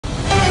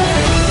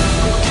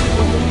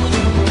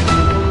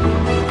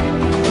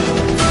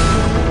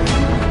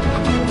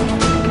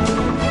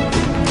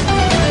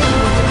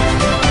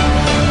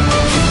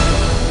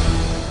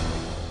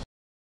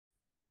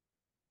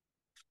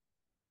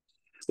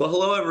Well,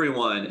 hello,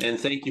 everyone, and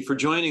thank you for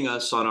joining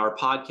us on our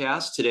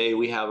podcast. Today,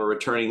 we have a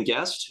returning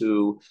guest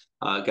who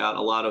got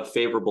a lot of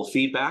favorable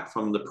feedback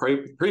from the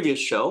previous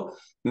show,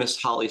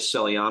 Miss Holly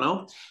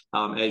Celiano.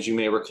 As you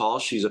may recall,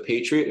 she's a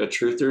patriot, a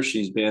truther.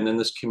 She's been in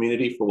this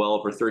community for well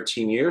over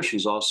 13 years.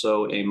 She's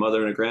also a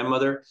mother and a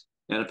grandmother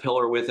and a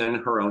pillar within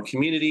her own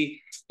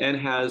community, and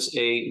has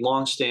a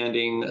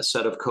longstanding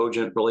set of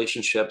cogent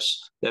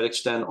relationships that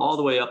extend all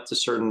the way up to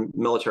certain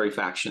military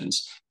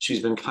factions.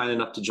 She's been kind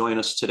enough to join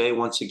us today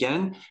once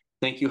again.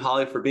 Thank you,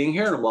 Holly, for being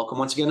here, and welcome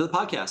once again to the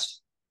podcast.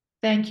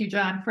 Thank you,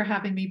 John, for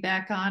having me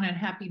back on, and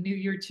Happy New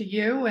Year to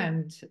you.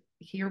 And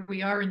here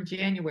we are in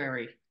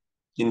January.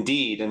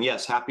 Indeed. And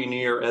yes, Happy New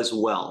Year as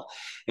well.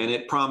 And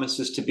it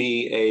promises to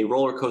be a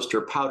roller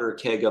coaster powder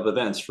keg of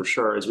events for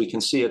sure. As we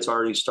can see, it's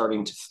already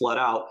starting to flood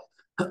out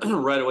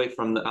right away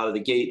from out of the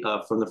gate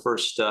from the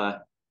first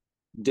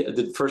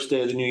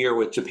day of the new year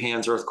with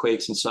Japan's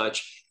earthquakes and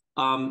such.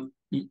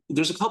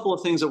 There's a couple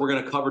of things that we're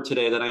going to cover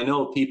today that I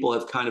know people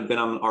have kind of been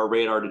on our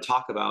radar to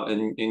talk about,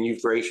 and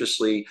you've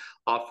graciously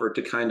offered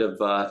to kind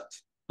of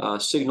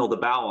signal the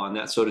bow on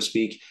that, so to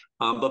speak.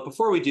 But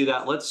before we do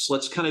that,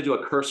 let's kind of do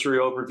a cursory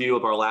overview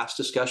of our last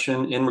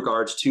discussion in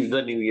regards to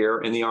the new year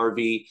and the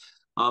RV.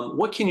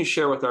 What can you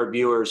share with our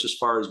viewers as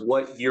far as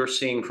what you're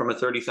seeing from a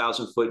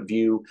 30,000-foot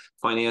view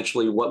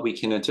financially, what we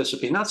can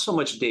anticipate? Not so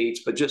much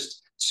dates, but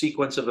just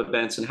sequence of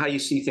events and how you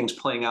see things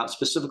playing out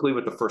specifically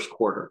with the first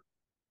quarter.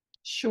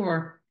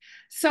 Sure.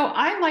 So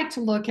I like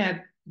to look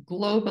at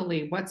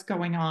globally what's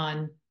going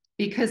on,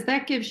 because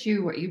that gives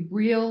you a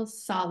real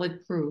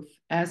solid proof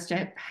as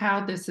to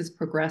how this is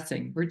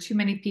progressing, where too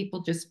many people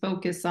just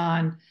focus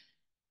on,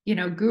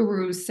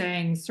 gurus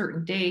saying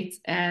certain dates,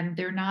 and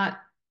they're not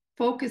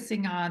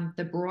focusing on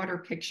the broader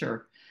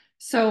picture.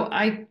 So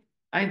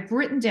I've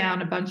written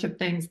down a bunch of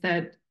things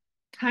that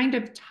kind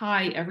of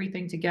tie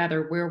everything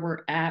together, where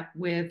we're at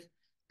with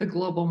the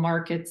global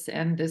markets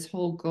and this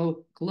whole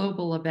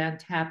global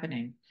event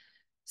happening.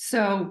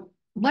 So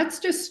let's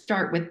just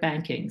start with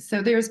banking.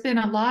 So there's been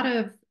a lot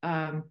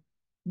of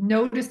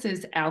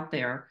notices out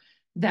there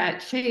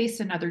that Chase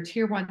and other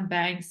tier one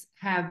banks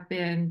have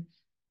been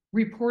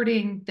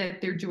reporting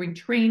that they're doing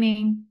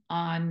training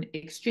on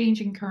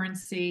exchanging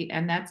currency,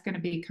 and that's going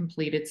to be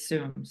completed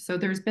soon. So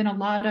there's been a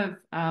lot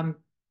of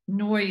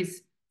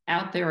noise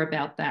out there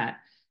about that.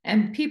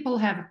 And people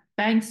have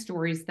bank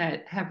stories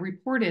that have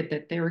reported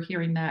that they were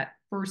hearing that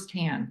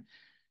firsthand.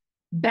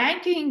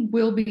 Banking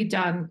will be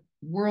done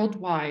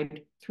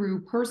worldwide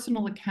through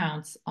personal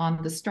accounts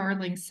on the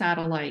Starlink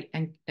satellite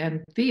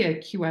and via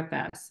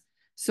QFS.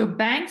 So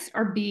banks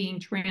are being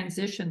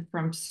transitioned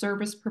from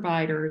service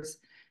providers,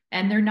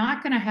 and they're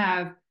not going to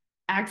have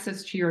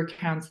access to your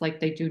accounts like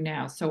they do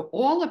now. So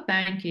all of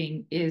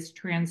banking is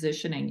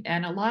transitioning.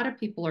 And a lot of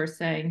people are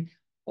saying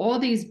all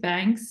these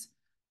banks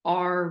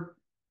are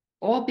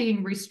all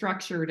being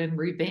restructured and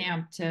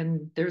revamped,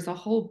 and there's a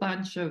whole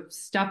bunch of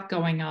stuff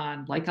going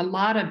on. Like a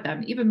lot of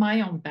them, even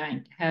my own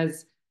bank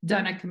has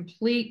done a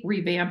complete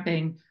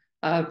revamping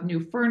of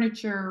new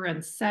furniture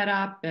and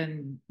setup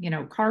and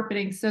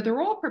carpeting. So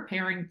they're all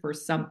preparing for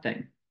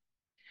something.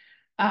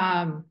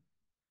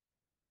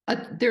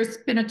 There's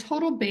been a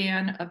total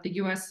ban of the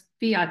US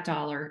fiat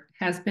dollar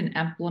has been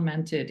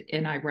implemented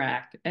in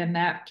Iraq, and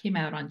that came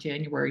out on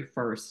January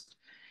 1st.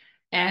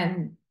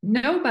 And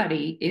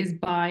nobody is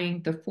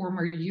buying the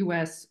former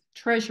US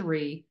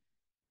Treasury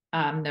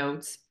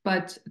notes,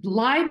 but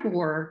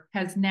LIBOR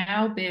has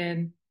now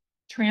been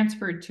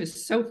transferred to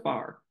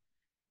SOFR,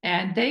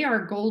 and they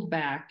are gold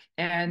back,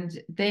 and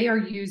they are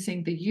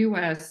using the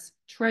US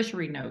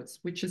Treasury notes,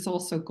 which is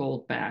also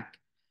gold back.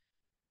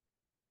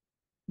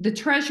 The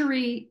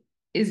Treasury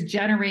is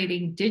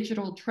generating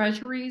digital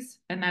treasuries,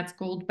 and that's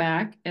gold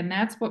back, and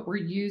that's what we're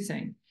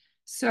using.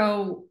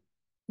 So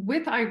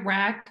with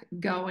Iraq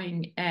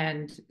going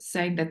and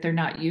saying that they're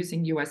not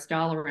using US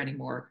dollar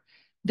anymore,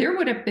 there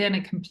would have been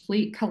a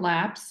complete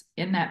collapse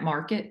in that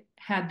market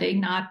had they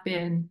not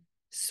been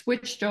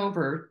switched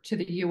over to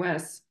the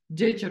US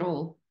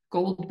digital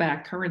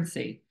gold-backed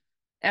currency.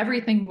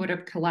 Everything would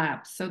have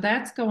collapsed. So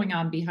that's going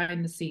on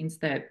behind the scenes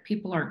that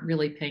people aren't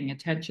really paying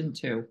attention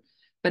to.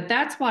 But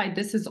that's why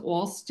this is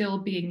all still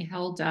being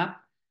held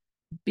up,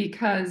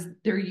 because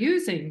they're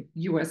using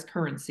US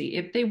currency.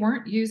 If they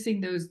weren't using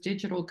those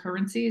digital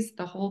currencies,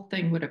 the whole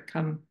thing would have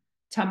come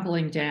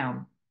tumbling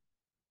down.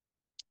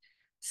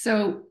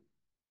 So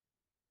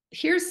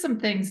here's some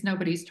things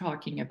nobody's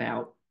talking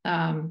about.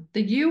 The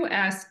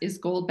US is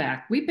gold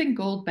back. We've been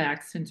gold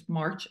back since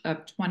March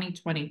of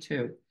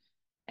 2022.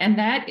 And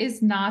that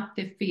is not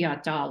the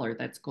fiat dollar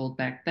that's gold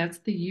back. That's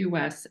the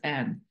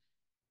USN.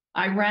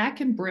 Iraq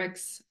and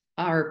BRICS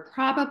are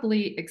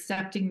probably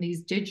accepting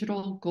these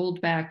digital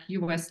gold-backed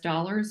US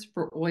dollars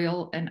for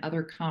oil and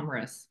other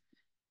commerce.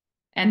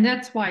 And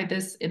that's why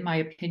this, in my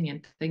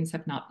opinion, things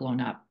have not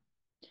blown up.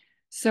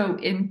 So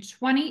in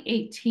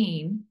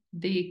 2018,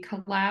 the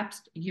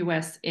collapsed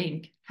US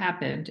Inc.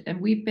 happened, and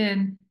we've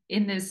been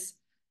in this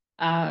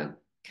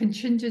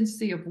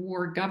contingency of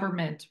war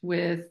government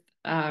with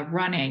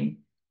running,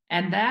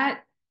 and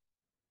that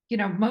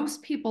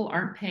most people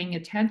aren't paying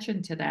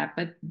attention to that,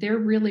 but there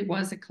really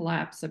was a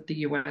collapse of the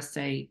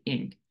USA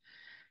Inc.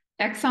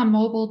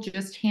 ExxonMobil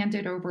just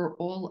handed over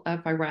all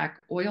of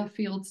Iraq oil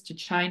fields to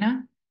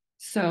China,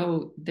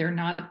 so they're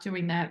not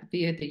doing that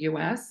via the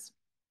US.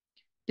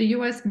 The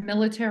US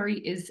military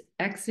is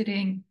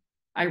exiting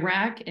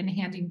Iraq and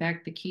handing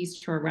back the keys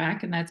to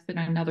Iraq, and that's been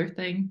another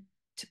thing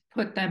to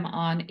put them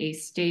on a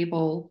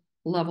stable,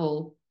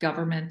 level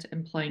government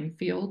and playing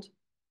field.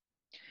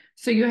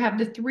 So you have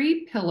the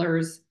three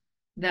pillars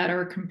that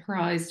are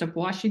comprised of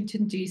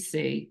Washington,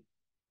 D.C.,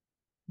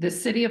 the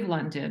City of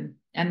London,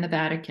 and the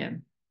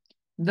Vatican.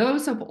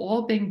 Those have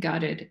all been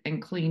gutted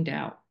and cleaned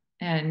out.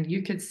 And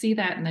you could see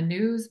that in the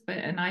news,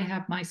 and I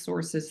have my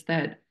sources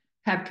that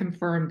have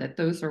confirmed that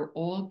those are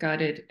all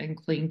gutted and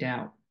cleaned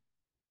out.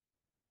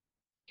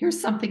 Here's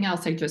something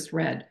else I just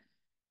read.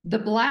 The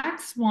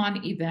Black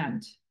Swan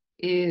event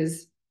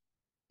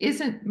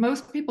isn't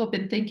most people have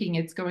been thinking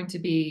it's going to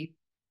be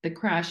the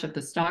crash of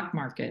the stock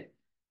market,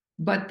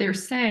 but they're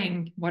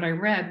saying what I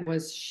read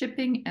was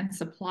shipping and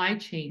supply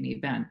chain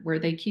event where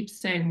they keep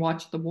saying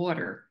watch the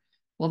water.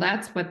 Well,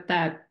 that's what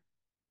that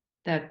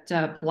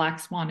Black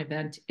Swan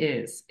event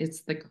is.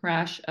 It's the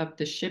crash of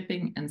the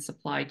shipping and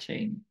supply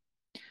chain.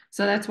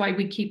 So that's why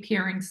we keep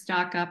hearing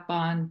stock up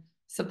on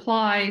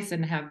supplies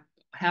and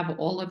have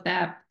all of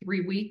that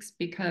 3 weeks,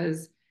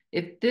 because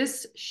if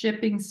this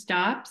shipping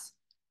stops,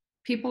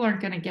 people aren't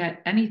going to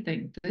get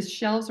anything. The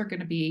shelves are going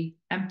to be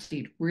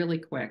emptied really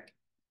quick.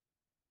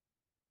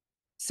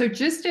 So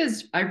just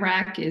as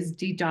Iraq is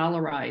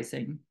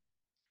de-dollarizing,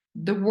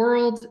 the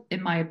world,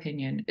 in my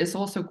opinion, is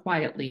also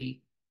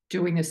quietly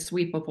doing a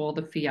sweep of all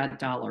the fiat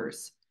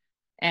dollars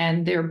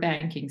and their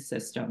banking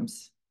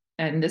systems.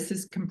 And this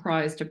is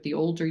comprised of the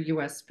older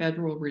US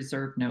Federal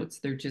Reserve notes.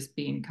 They're just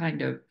being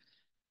kind of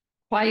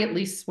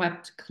quietly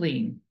swept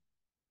clean.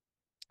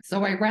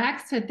 So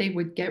Iraq said they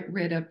would get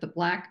rid of the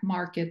black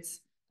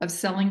markets of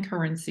selling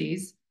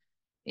currencies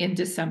in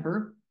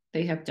December.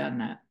 They have done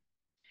that.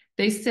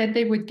 They said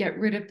they would get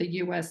rid of the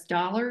US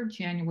dollar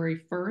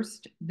January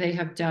 1st. They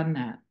have done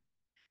that.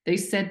 They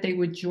said they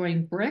would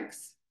join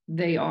BRICS.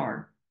 They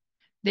are.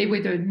 They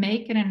would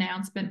make an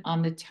announcement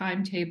on the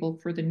timetable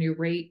for the new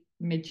rate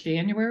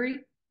mid-January.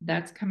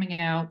 That's coming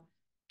out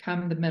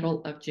come the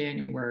middle of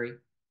January.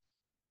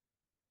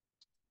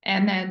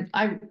 And then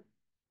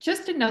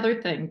just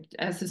another thing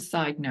as a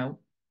side note.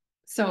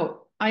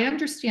 So I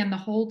understand the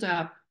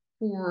holdup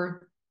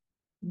for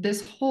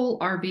this whole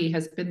RV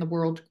has been the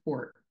World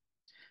Court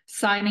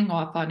signing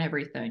off on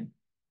everything.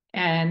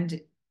 And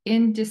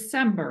in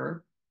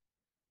December,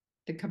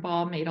 the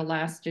cabal made a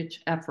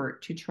last-ditch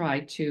effort to try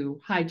to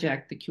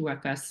hijack the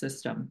QFS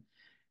system.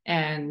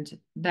 And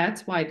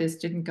that's why this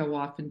didn't go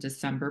off in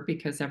December,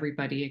 because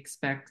everybody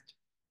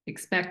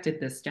expected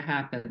this to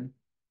happen.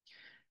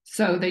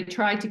 So they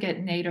tried to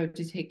get NATO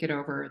to take it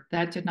over.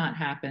 That did not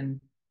happen.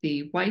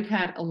 The White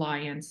Hat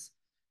Alliance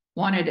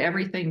wanted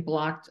everything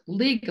blocked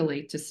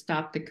legally to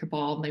stop the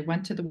cabal, and they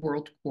went to the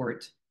World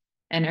Court,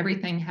 and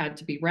everything had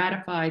to be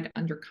ratified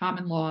under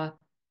common law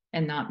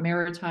and not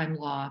maritime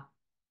law.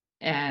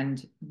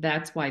 And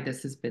that's why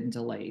this has been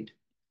delayed.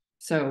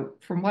 So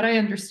from what I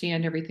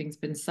understand, everything's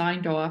been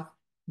signed off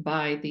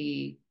by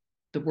the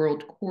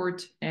World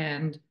Court,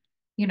 and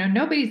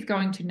nobody's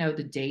going to know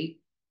the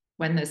date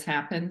when this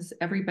happens.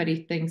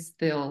 Everybody thinks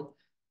they'll,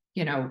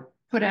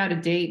 put out a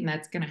date and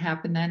that's going to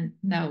happen then.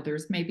 No,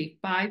 there's maybe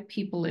 5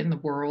 people in the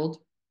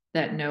world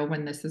that know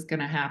when this is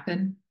going to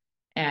happen.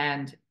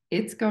 And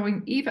it's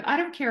going, even I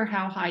don't care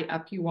how high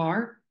up you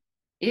are,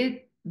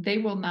 they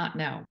will not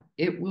know.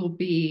 It will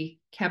be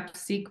kept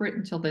secret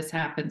until this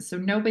happens. So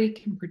nobody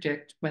can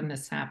predict when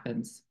this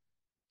happens.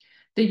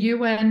 The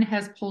UN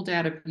has pulled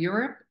out of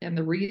Europe, and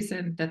the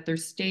reason that they're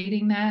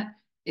stating that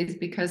is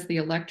because the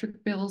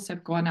electric bills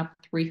have gone up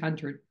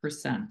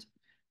 300%,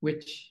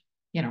 which,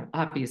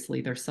 obviously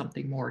there's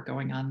something more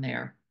going on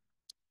there.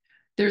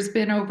 There's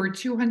been over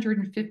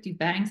 250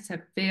 banks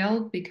have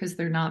failed because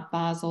they're not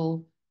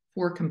Basel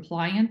IV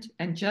compliant.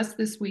 And just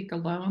this week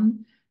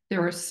alone,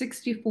 there are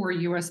 64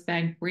 US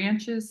bank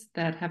branches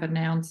that have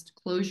announced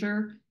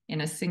closure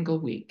in a single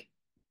week.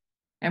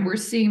 And we're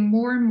seeing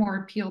more and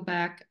more peel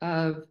back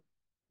of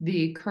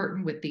the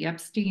curtain with the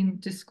Epstein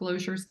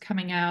disclosures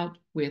coming out,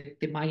 with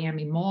the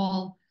Miami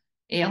Mall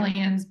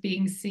aliens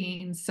being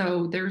seen.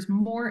 So there's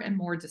more and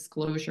more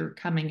disclosure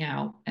coming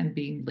out and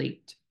being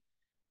leaked.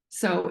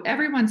 So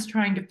everyone's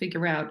trying to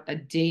figure out a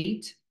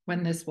date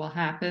when this will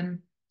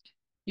happen.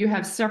 You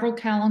have several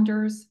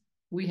calendars.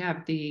 We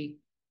have the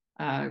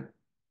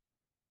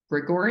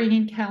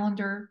Gregorian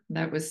calendar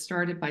that was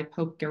started by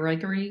Pope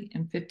Gregory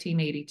in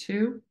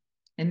 1582,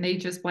 and they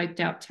just wiped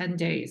out 10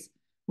 days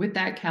with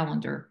that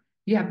calendar.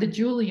 You have the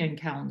Julian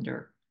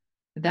calendar.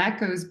 That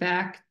goes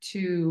back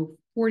to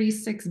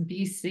 46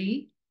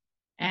 BC,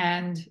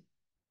 and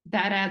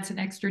that adds an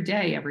extra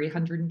day every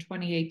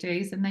 128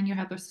 days. And then you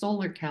have the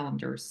solar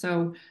calendar.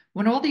 So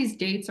when all these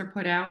dates are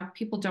put out,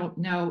 people don't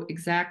know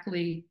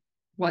exactly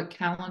what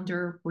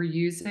calendar we're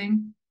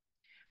using.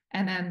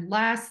 And then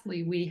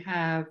lastly, we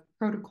have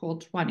Protocol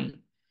 20.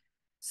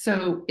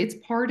 So it's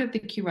part of the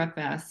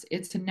QFS.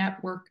 It's a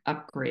network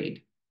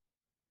upgrade.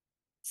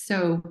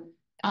 So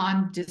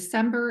on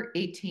December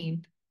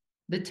 18th,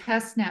 the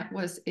test net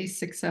was a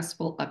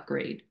successful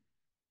upgrade.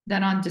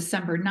 Then on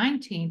December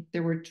 19th,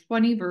 there were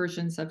 20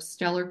 versions of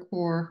Stellar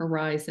Core,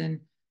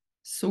 Horizon,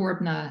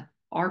 Sorbna,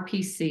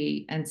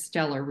 RPC, and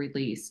Stellar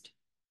released.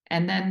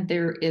 And then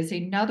there is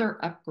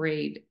another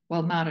upgrade.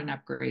 Well, not an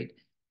upgrade.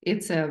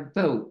 It's a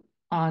vote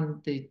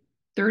on the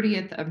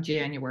 30th of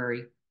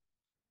January.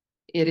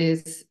 It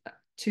is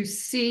to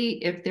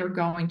see if they're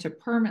going to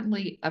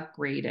permanently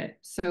upgrade it.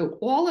 So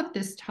all of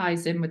this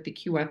ties in with the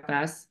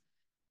QFS,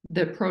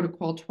 the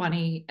Protocol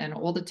 20, and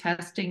all the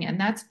testing. And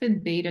that's been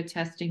beta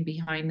testing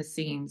behind the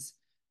scenes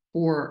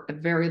for a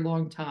very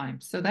long time.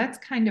 So that's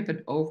kind of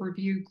an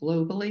overview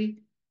globally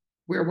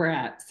where we're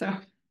at. So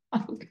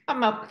I'll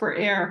come up for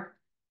air.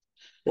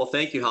 Well,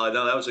 thank you, Holly.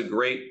 No, that was a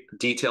great,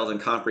 detailed,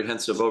 and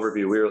comprehensive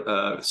overview.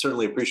 We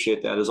certainly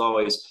appreciate that, as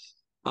always.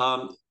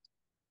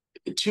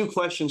 Two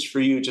questions for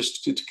you,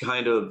 just to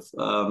kind of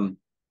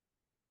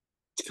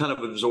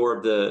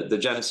absorb the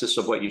genesis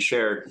of what you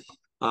shared.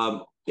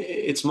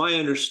 It's my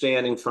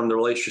understanding from the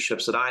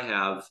relationships that I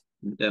have,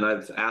 and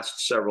I've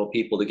asked several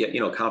people to get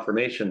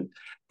confirmation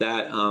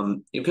that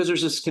because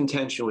there's this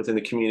contention within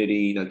the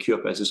community,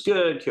 QFS is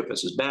good,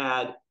 QFS is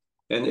bad,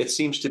 and it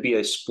seems to be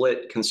a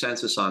split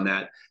consensus on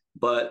that.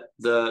 But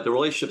the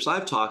relationships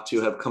I've talked to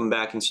have come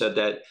back and said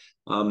that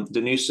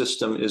the new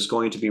system is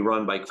going to be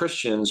run by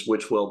Christians,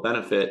 which will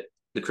benefit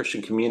the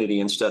Christian community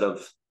instead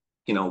of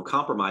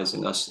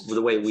compromising us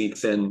the way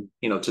we've been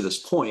to this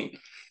point,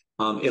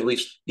 at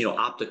least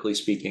optically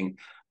speaking.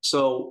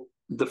 So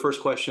the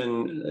first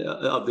question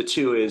of the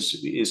two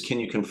is can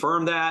you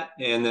confirm that?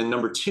 And then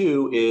number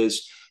two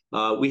is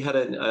we had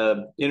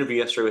an interview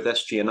yesterday with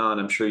SGNon,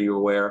 I'm sure you're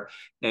aware.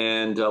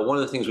 And one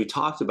of the things we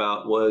talked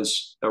about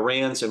was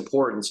Iran's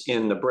importance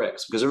in the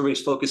BRICS, because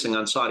everybody's focusing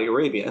on Saudi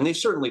Arabia, and they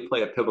certainly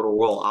play a pivotal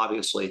role,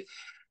 obviously.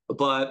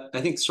 But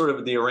I think sort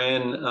of the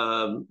Iran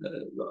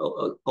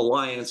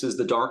alliance is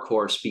the dark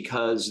horse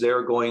because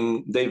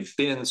they've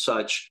been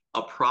such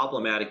a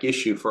problematic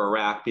issue for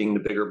Iraq, being the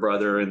bigger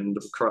brother and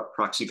the corrupt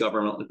proxy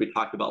government like we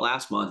talked about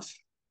last month.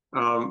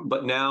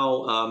 But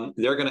now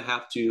they're going to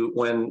have to,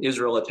 when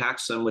Israel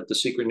attacks them with the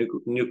secret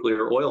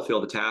nuclear oil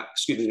field attack,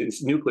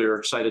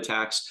 nuclear site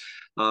attacks,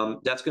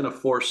 that's going to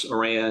force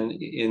Iran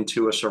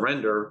into a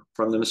surrender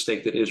from the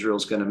mistake that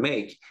Israel's going to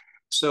make.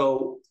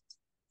 So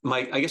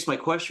I guess my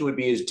question would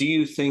be do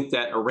you think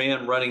that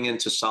Iran running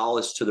into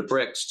solace to the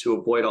BRICS to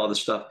avoid all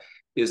this stuff,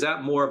 is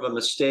that more of a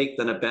mistake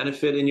than a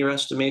benefit in your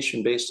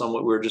estimation based on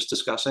what we were just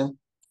discussing?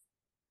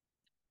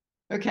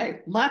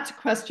 Okay, lots of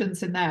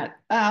questions in that.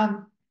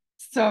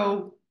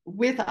 So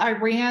with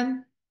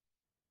Iran,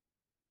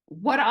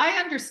 what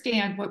I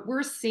understand, what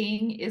we're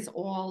seeing is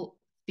all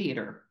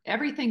theater.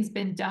 Everything's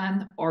been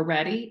done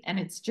already, and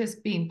it's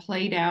just being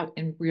played out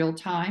in real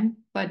time.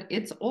 But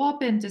it's all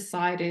been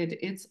decided,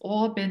 it's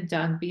all been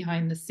done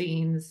behind the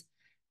scenes,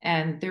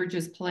 and they're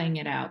just playing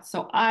it out.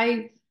 So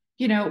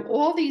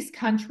all these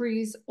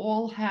countries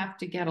all have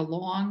to get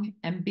along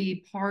and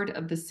be part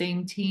of the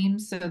same team.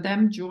 So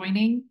them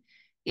joining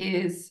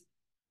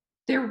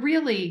they're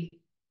really,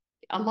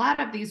 a lot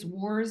of these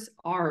wars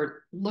are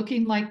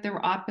looking like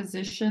they're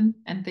opposition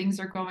and things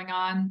are going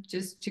on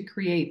just to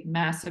create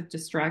massive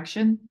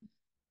distraction.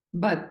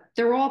 But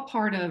they're all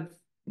part of,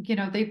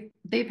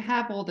 they've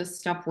have all this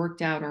stuff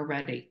worked out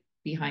already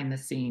behind the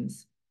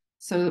scenes.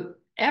 So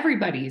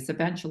everybody's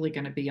eventually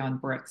going to be on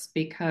BRICS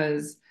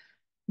because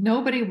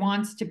nobody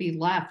wants to be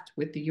left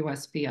with the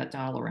US fiat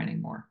dollar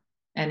anymore.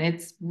 And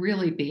it's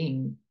really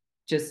being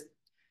just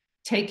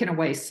taken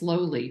away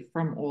slowly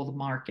from all the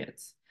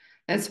markets.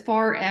 As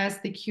far as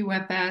the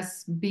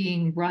QFS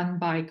being run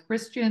by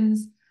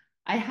Christians,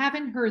 I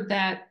haven't heard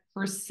that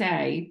per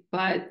se,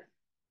 but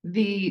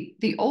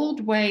the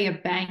old way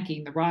of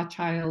banking, the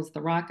Rothschilds,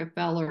 the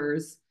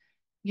Rockefellers,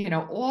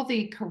 all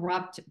the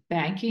corrupt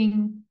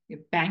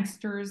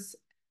banksters,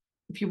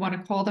 if you want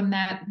to call them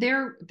that,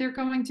 they're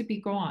going to be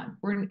gone.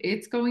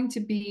 It's going to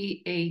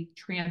be a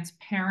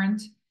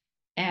transparent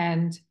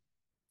and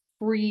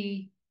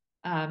free,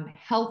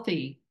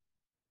 healthy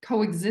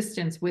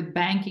coexistence with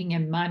banking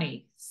and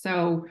money.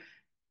 So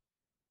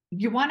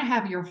you want to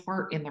have your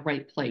heart in the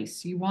right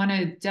place. You want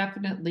to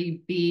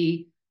definitely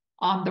be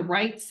on the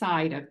right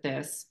side of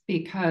this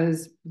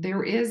because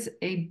there is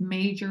a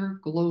major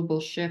global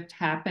shift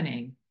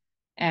happening.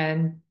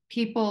 And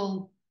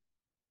people,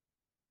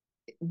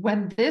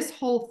 when this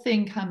whole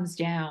thing comes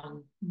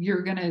down,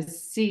 you're going to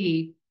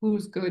see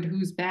who's good,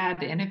 who's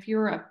bad. And if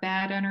you're a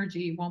bad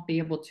energy, you won't be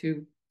able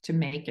to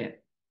make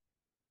it.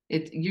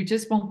 You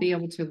just won't be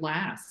able to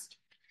last.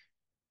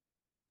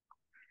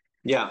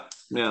 Yeah.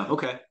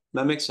 Okay.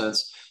 That makes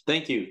sense.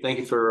 Thank you. Thank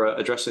you for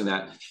addressing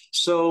that.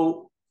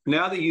 So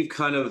now that you've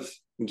kind of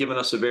given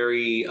us a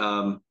very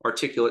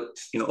articulate,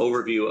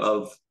 overview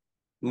of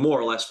more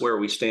or less where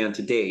we stand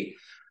to date,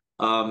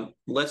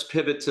 let's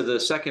pivot to the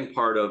second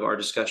part of our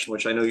discussion,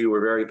 which I know you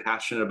were very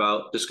passionate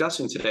about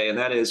discussing today, and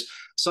that is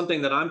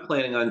something that I'm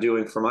planning on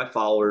doing for my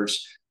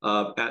followers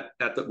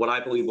what I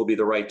believe will be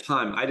the right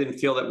time. I didn't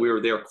feel that we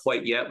were there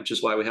quite yet, which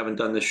is why we haven't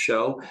done this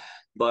show.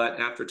 But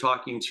after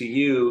talking to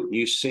you,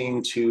 you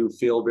seem to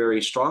feel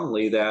very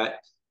strongly that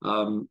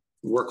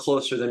we're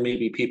closer than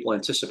maybe people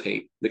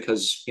anticipate,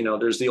 because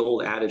there's the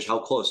old adage, how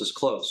close is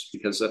close,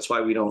 because that's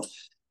why we don't,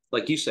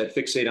 like you said,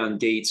 fixate on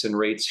dates and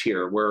rates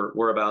here.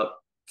 We're about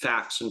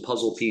facts and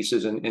puzzle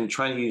pieces, and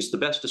trying to use the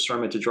best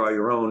discernment to draw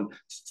your own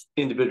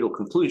individual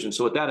conclusion.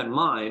 So with that in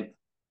mind,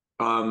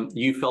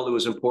 you felt it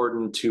was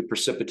important to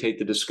precipitate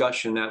the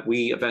discussion that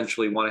we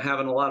eventually want to have,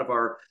 and a lot of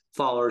our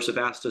followers have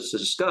asked us to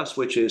discuss,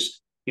 which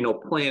is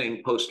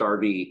planning post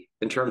RV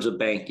in terms of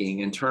banking,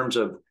 in terms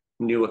of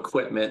new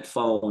equipment,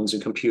 phones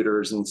and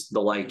computers and the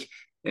like,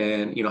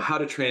 and how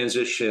to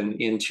transition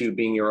into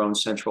being your own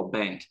central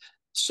bank.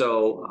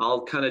 So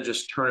I'll kind of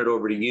just turn it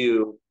over to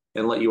you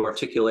and let you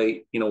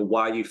articulate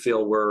why you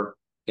feel we're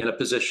in a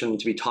position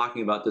to be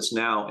talking about this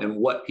now, and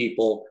what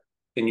people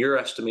in your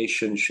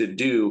estimation should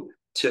do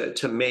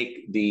to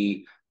make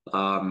the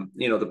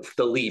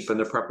the leap and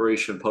the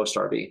preparation post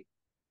RV.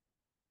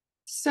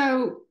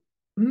 So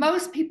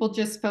most people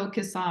just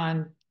focus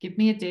on give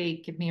me a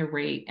date, give me a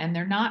rate, and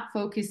they're not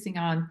focusing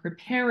on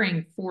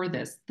preparing for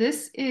this.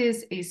 This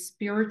is a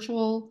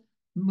spiritual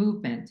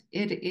movement.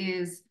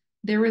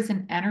 There is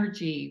an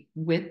energy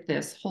with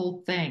this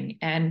whole thing,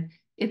 and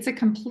it's a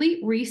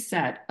complete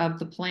reset of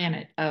the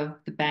planet, of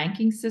the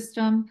banking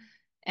system.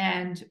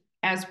 And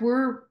as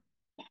we're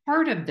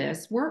part of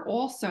this, we're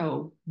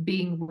also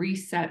being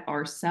reset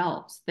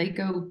ourselves. They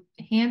go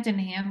hand in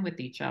hand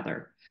with each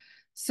other.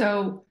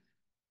 So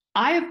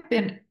I have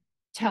been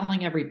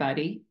telling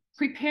everybody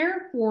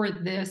prepare for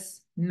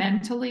this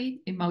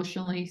mentally,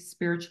 emotionally,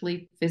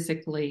 spiritually,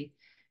 physically,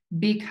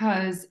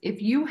 because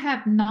if you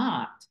have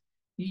not,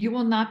 you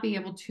will not be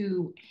able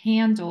to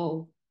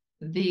handle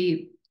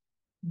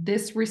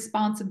this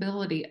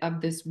responsibility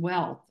of this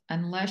wealth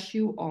unless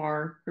you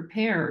are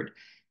prepared.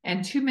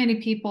 And too many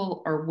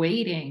people are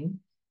waiting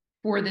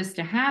for this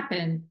to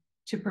happen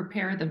to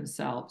prepare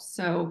themselves.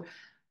 So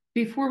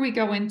before we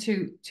go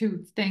into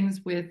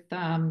things with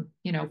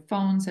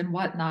phones and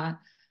whatnot,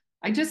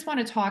 I just want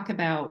to talk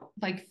about,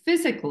 like,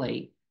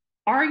 physically,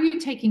 are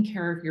you taking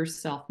care of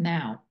yourself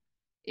now?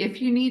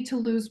 If you need to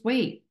lose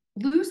weight,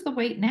 lose the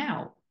weight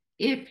now.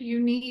 If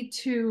you need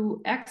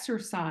to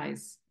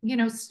exercise,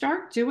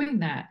 start doing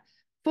that.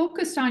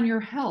 Focus on your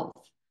health.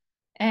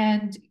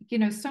 And,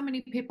 so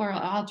many people are,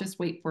 I'll just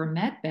wait for a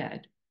med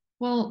bed.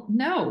 Well,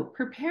 no,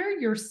 prepare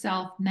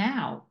yourself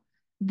now.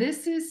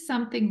 This is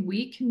something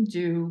we can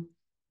do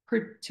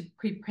to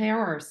prepare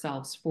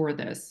ourselves for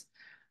this.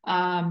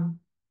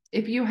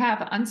 If you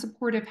have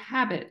unsupportive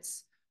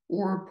habits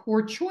or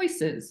poor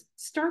choices,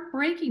 start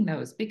breaking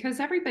those, because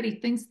everybody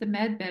thinks the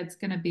med bed's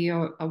going to be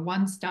a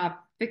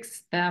one-stop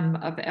fix them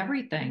of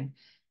everything.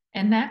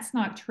 And that's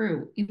not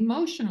true.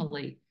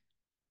 Emotionally,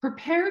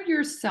 prepare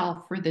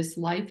yourself for this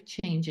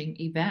life-changing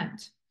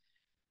event.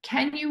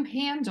 Can you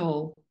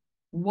handle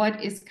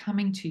what is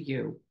coming to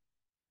you?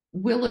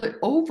 Will it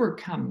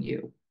overcome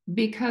you?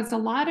 Because a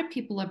lot of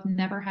people have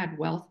never had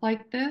wealth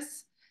like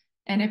this.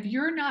 And if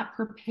you're not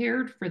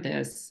prepared for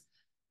this,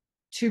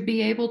 to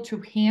be able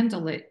to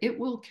handle it, it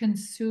will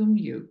consume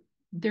you.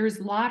 There's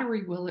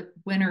lottery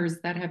winners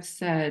that have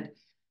said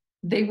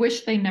they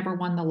wish they never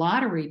won the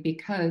lottery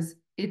because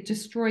it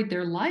destroyed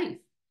their life,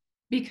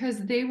 because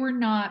they were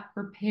not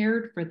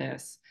prepared for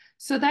this.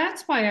 So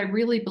that's why I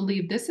really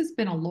believe this has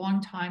been a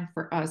long time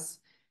for us,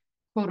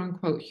 quote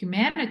unquote,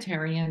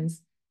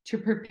 humanitarians, to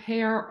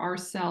prepare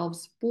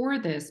ourselves for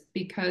this.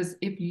 Because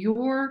if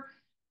you're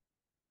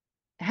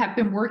have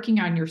been working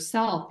on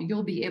yourself,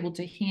 you'll be able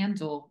to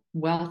handle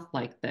wealth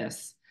like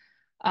this.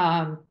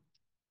 Um,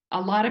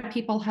 a lot of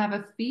people have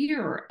a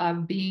fear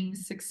of being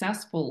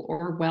successful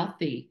or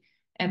wealthy,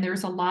 and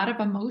there's a lot of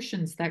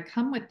emotions that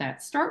come with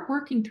that. Start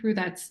working through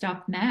that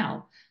stuff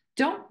now.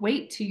 Don't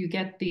wait till you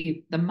get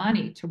the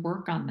money to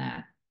work on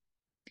that.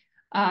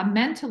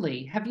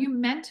 Mentally, have you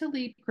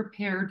mentally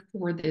prepared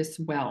for this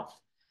wealth?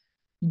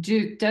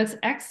 Does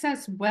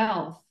excess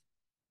wealth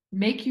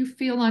make you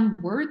feel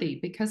unworthy?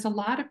 Because a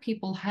lot of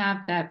people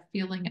have that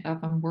feeling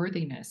of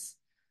unworthiness.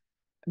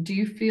 Do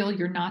you feel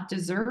you're not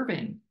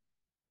deserving?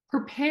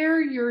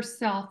 Prepare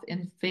yourself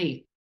in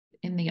faith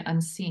in the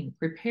unseen.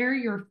 Prepare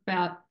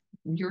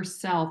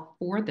yourself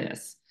for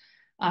this.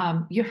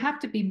 You have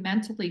to be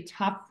mentally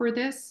tough for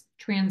this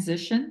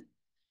transition,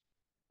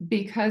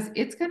 because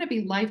it's going to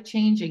be life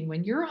changing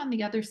when you're on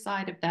the other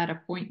side of that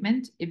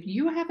appointment. If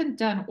you haven't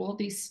done all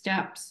these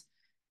steps,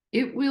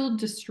 it will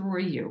destroy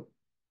you.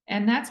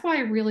 And that's why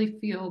I really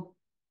feel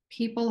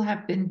people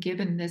have been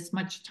given this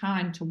much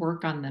time to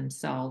work on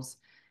themselves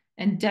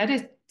and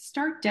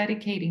start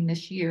dedicating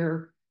this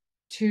year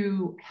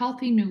to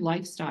healthy new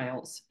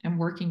lifestyles and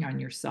working on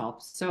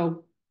yourself.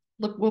 So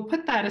look, we'll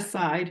put that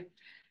aside.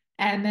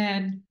 And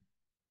then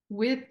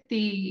with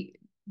the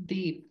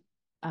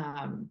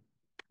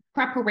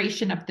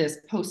preparation of this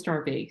post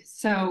RV,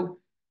 so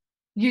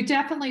you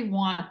definitely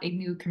want a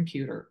new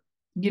computer.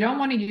 You don't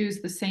want to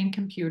use the same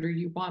computer.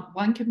 You want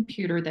one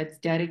computer that's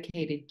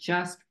dedicated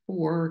just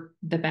for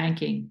the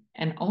banking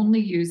and only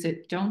use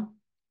it. Don't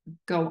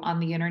go on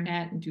the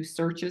internet and do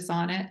searches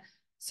on it.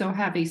 So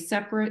have a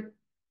separate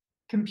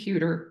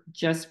computer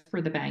just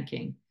for the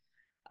banking.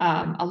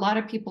 A lot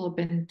of people have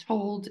been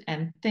told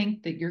and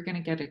think that you're going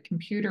to get a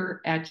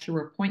computer at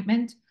your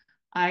appointment.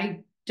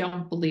 I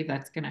don't believe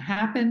that's going to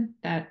happen.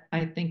 That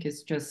I think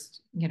is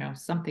just,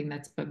 something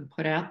that's been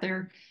put out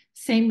there.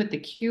 Same with the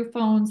Q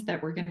phones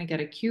that we're going to get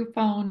a Q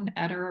phone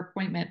at our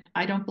appointment.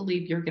 I don't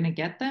believe you're going to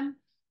get them.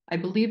 I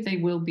believe they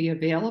will be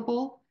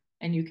available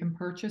and you can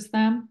purchase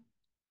them.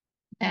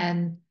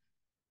 And,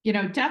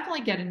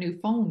 definitely get a new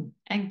phone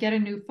and get a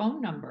new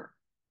phone number.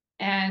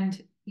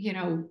 And,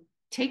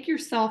 take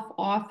yourself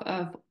off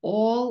of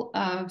all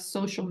of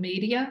social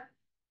media,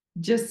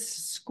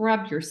 just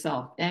scrub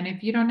yourself. And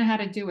if you don't know how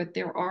to do it,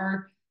 there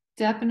are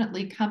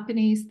definitely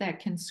companies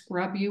that can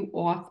scrub you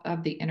off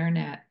of the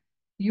internet.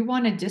 You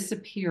want to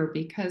disappear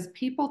because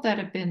people that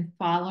have been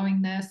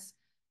following this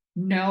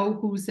know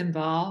who's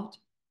involved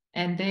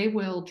and they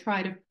will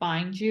try to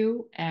find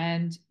you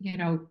and,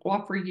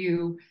 offer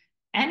you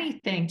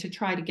anything to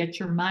try to get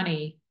your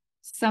money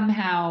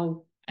somehow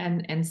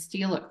and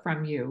steal it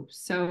from you.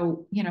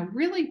 So,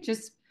 really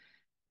just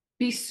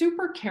be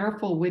super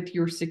careful with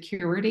your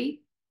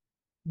security,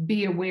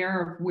 be aware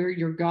of where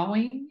you're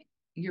going,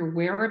 your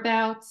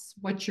whereabouts,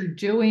 what you're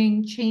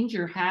doing, change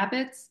your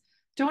habits.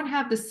 Don't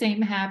have the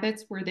same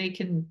habits where they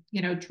can,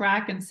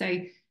 track and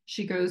say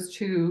she goes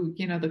to,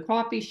 the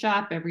coffee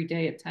shop every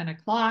day at 10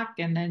 o'clock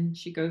and then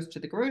she goes to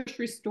the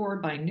grocery store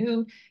by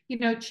noon.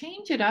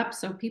 Change it up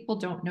so people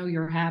don't know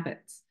your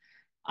habits.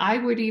 I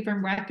would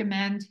even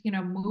recommend,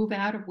 move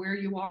out of where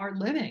you are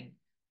living,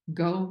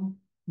 go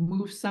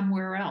move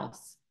somewhere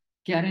else,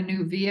 get a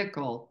new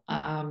vehicle.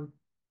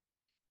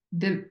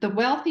 The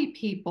wealthy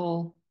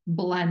people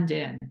blend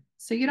in.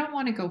 So you don't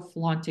want to go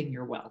flaunting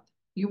your wealth.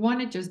 You want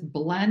to just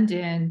blend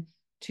in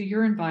to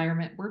your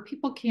environment where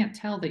people can't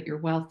tell that you're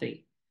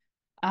wealthy.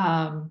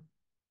 Um,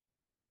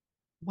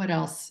 what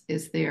else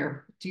is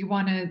there? Do you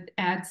want to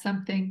add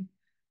something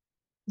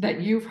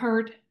that you've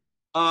heard?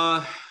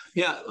 Uh,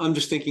 yeah, I'm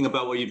just thinking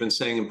about what you've been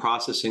saying and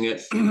processing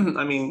it.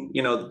 I mean,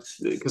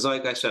 because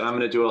like I said, I'm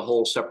going to do a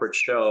whole separate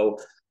show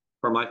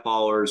for my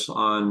followers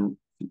on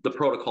the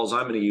protocols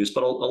I'm going to use.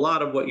 But a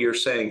lot of what you're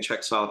saying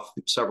checks off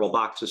several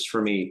boxes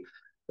for me,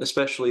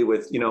 especially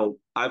with,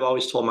 I've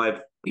always told my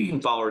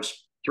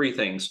followers three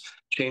things: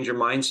 change your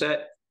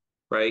mindset,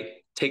 right?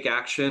 Take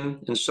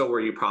action, and so where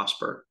you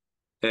prosper.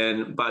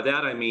 And by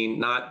that, I mean,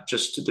 not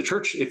just the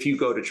church. If you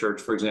go to church,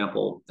 for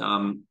example,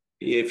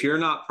 if you're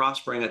not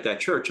prospering at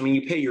that church, I mean,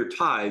 you pay your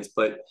tithes,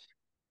 but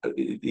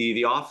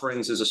the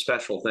offerings is a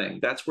special thing.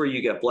 That's where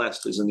you get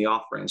blessed, is in the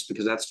offerings,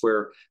 because that's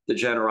where the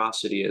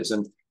generosity is.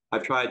 And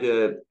I've tried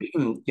to,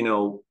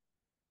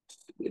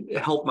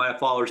 help my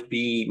followers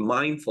be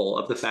mindful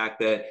of the fact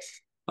that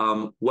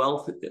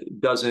wealth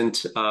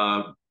doesn't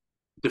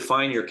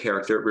define your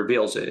character. It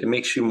reveals it. It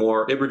makes you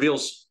more, it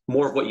reveals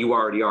more of what you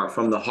already are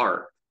from the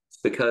heart,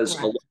 because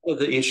a Right. lot of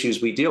the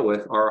issues we deal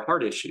with are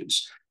heart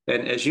issues.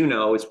 And as you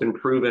know, it's been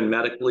proven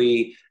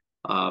medically,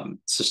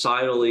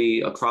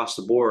 societally, across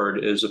the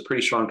board, is a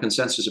pretty strong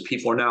consensus of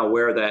people are now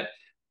aware that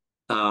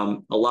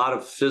a lot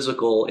of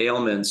physical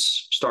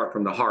ailments start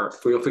from the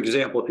heart. For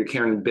example, if you're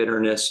carrying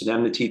bitterness and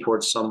enmity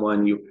towards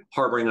someone, you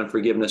harboring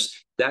unforgiveness,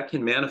 that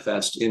can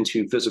manifest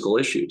into physical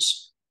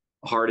issues,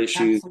 heart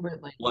issues,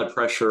 Absolutely. blood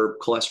pressure,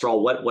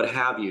 cholesterol, what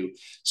have you.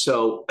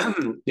 So,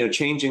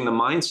 changing the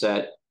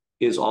mindset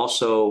is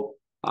also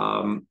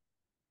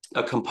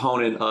a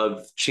component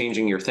of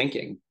changing your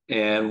thinking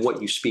and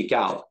what you speak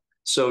out.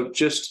 So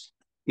just,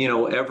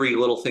 every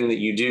little thing that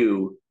you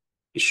do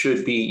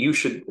should be,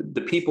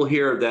 the people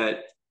here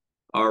that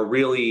are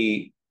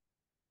really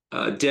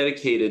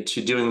dedicated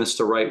to doing this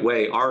the right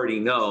way already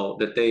know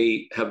that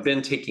they have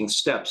been taking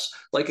steps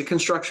like a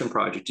construction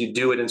project. You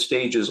do it in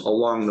stages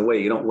along the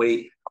way. You don't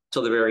wait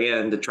till the very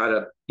end to try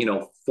to,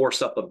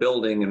 force up a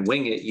building and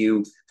wing it.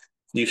 You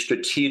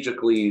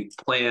strategically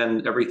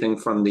plan everything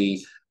from the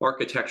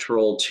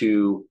architectural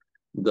to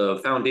the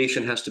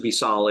foundation has to be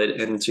solid,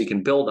 and so you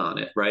can build on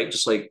it, right?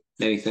 Just like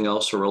anything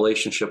else, a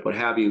relationship, what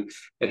have you,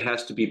 it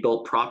has to be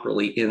built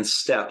properly in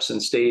steps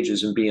and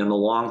stages and be in the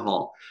long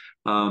haul.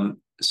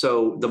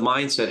 So the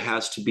mindset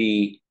has to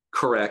be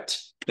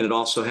correct, and it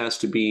also has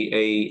to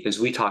be as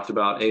we talked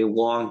about, a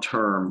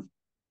long-term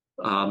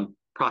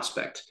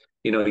prospect.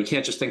 You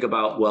can't just think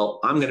about, well,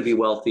 I'm going to be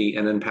wealthy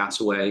and then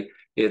pass away.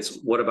 It's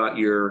what about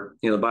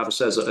the Bible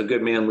says a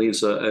good man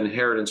leaves an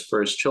inheritance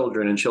for his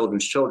children and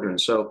children's children.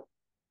 So,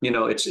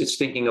 it's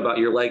thinking about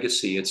your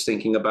legacy. It's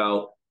thinking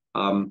about,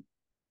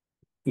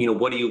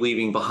 what are you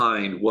leaving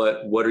behind?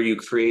 What are you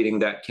creating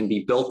that can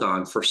be built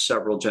on for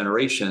several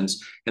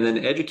generations, and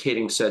then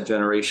educating said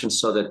generations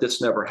so that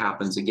this never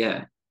happens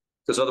again.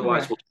 Because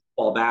otherwise we'll Correct.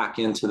 fall back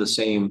into the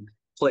same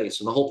place.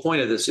 And the whole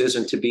point of this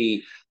isn't to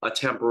be a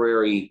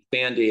temporary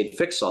Band-Aid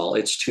fix-all.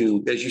 It's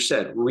to, as you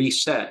said,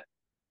 reset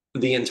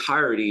the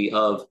entirety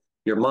of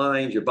your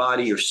mind, your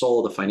body, your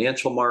soul, the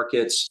financial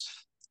markets,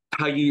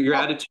 how your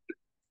Well, attitude.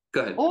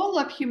 Go ahead. all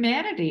of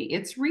humanity.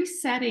 It's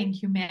resetting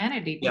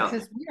humanity Yeah.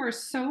 because we are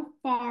so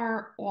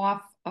far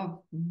off of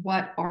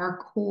what our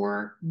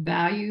core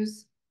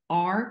values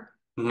are.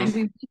 And Hmm.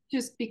 we've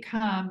just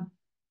become,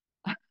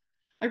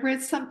 I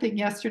read something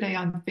yesterday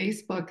on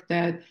Facebook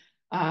that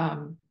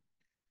um,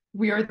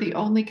 we are the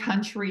only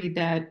country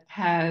that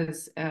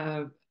has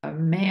a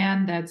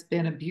man that's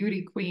been a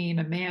beauty queen,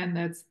 a man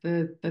that's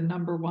the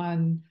number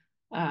one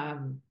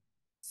um,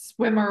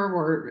 swimmer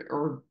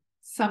or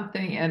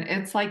something. And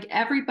it's like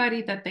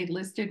everybody that they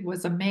listed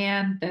was a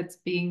man that's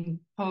being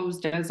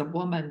posed as a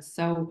woman.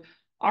 So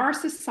our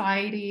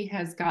society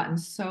has gotten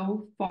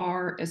so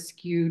far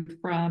askewed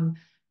from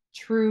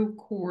true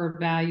core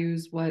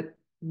values, what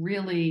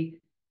really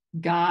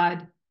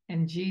God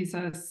and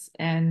Jesus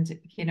and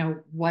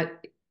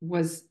what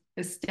was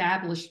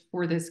established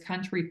for this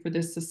country, for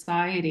this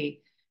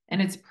society.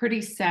 And it's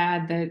pretty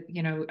sad that,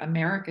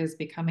 America is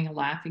becoming a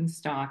laughing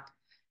stock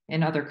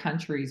in other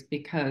countries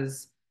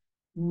because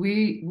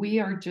we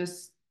are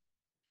just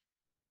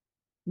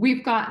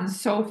we've gotten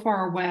so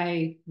far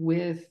away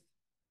with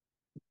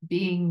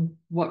being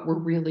what we're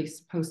really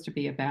supposed to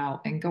be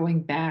about and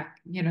going back.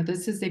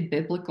 This is a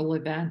biblical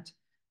event.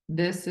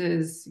 This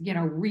is,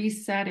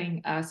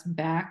 resetting us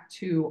back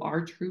to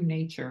our true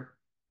nature.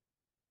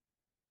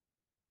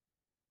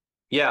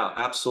 Yeah,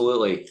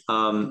 absolutely.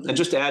 And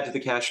just to add to the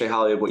cachet,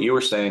 Holly, of what you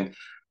were saying,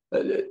 uh,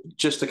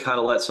 just to kind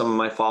of let some of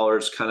my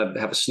followers kind of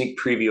have a sneak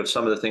preview of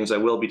some of the things I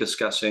will be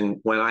discussing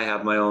when I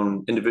have my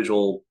own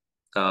individual,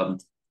 um,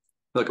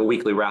 like a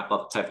weekly wrap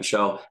up type of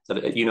show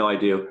that I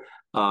do.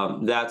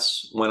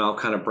 That's when I'll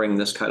kind of bring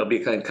this it'll be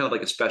kind of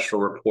like a special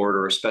report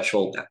or a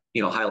special,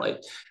 highlight.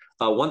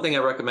 One thing I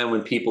recommend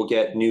when people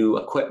get new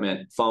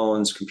equipment,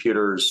 phones,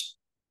 computers,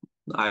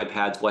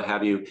 iPads, what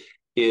have you,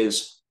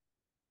 is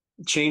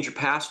change your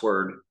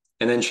password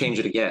and then change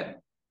it again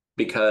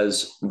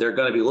because they're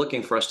going to be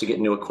looking for us to get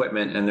new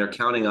equipment and they're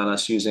counting on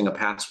us using a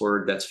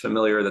password that's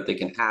familiar that they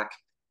can hack.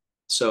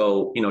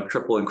 So,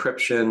 triple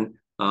encryption,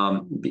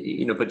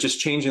 but just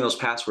changing those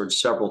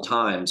passwords several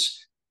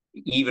times,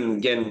 even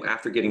again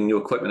after getting new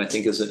equipment, I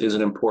think is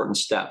an important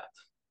step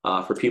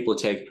for people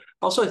to take.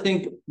 Also, I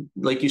think,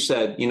 like you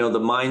said, the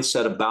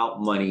mindset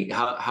about money.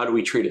 How do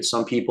we treat it?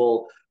 Some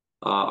people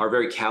are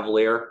very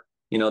cavalier.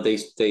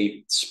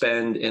 They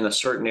spend in a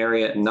certain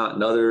area and not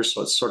in others,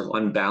 so it's sort of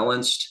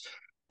unbalanced.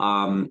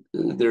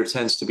 There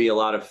tends to be a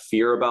lot of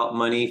fear about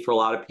money for a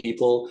lot of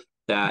people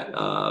that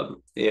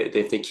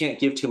if they can't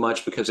give too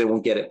much because they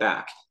won't get it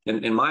back.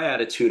 And my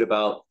attitude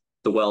about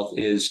the wealth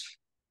is,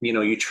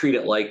 you treat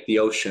it like the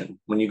ocean.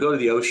 When you go to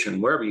the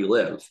ocean, wherever you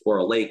live, or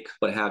a lake,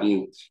 what have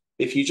you,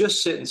 if you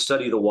just sit and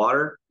study the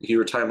water, you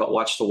were talking about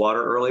watch the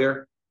water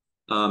earlier.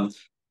 Um,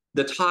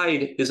 the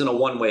tide isn't a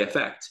one-way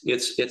effect.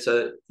 It's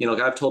a,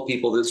 I've told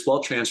people this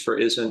wealth transfer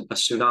isn't a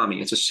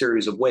tsunami. It's a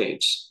series of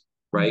waves,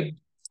 right? Mhm.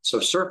 So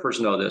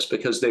surfers know this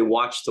because they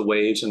watch the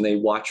waves and they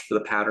watch for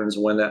the patterns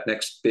when that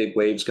next big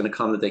wave is going to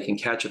come that they can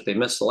catch. If they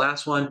miss the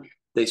last one,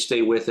 they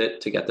stay with it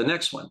to get the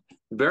next one.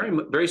 Very,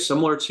 very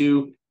similar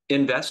to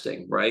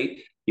investing, right?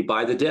 You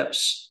buy the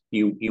dips.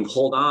 You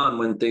hold on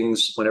when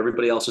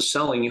everybody else is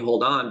selling, you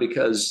hold on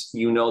because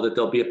you know that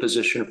there'll be a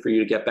position for you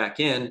to get back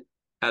in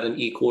at an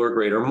equal or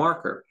greater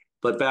marker.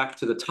 But back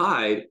to the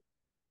tide,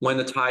 when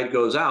the tide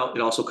goes out,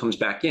 it also comes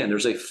back in.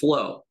 There's a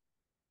flow.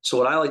 So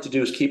what I like to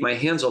do is keep my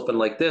hands open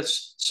like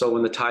this. So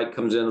when the tide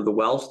comes into the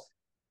wealth,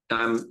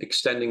 I'm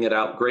extending it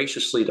out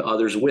graciously to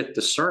others with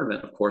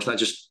discernment, of course, not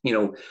just,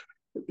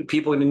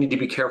 people need to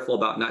be careful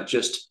about not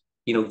just,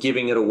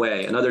 giving it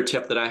away. Another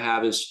tip that I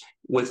have is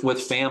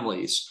with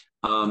families.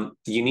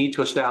 You need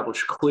to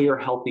establish clear,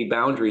 healthy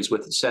boundaries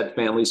with said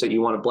families that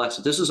you want to bless.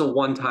 This is a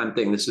one-time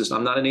thing.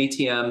 I'm not an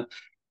ATM.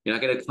 You're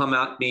not going to come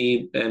at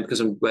me and because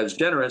I was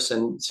generous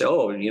and say,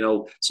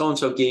 oh, so and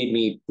so gave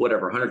me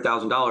whatever,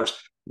 $100,000.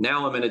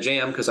 Now I'm in a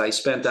jam because I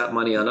spent that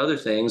money on other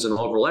things and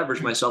over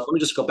leveraged myself. Let me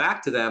just go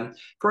back to them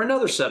for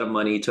another set of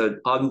money to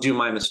undo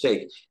my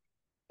mistake.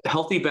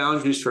 Healthy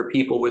boundaries for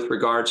people with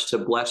regards to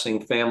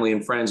blessing family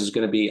and friends is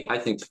going to be, I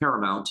think,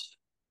 paramount,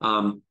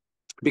 um,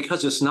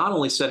 because it's not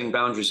only setting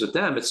boundaries with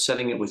them, it's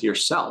setting it with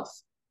yourself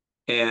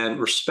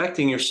and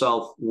respecting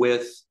yourself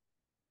with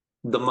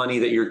the money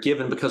that you're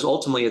given, because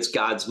ultimately it's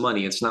God's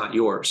money, it's not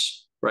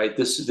yours, right?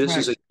 This is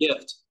Right. a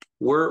gift.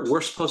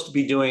 We're supposed to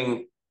be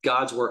doing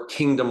God's work,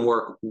 kingdom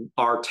work,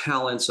 our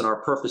talents and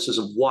our purposes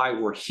of why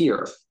we're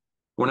here.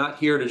 We're not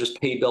here to just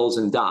pay bills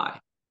and die.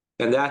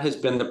 And that has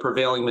been the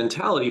prevailing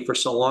mentality for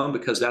so long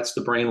because that's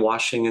the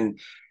brainwashing and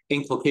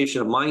inculcation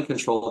of mind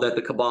control that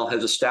the cabal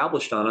has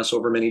established on us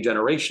over many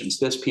generations.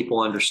 This people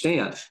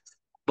understand.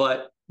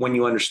 But when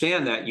you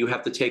understand that, you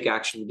have to take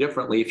action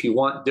differently. If you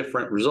want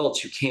different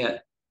results, you can't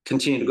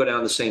continue to go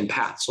down the same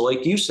path. So,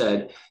 like you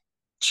said,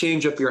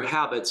 change up your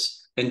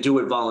habits and do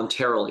it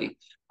voluntarily.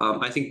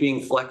 I think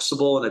being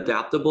flexible and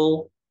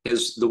adaptable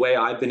is the way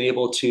I've been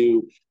able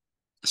to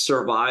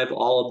survive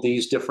all of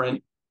these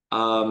different,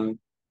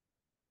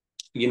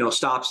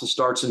 stops and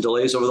starts and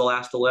delays over the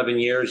last 11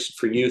 years,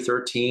 for you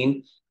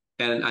 13.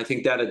 And I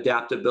think that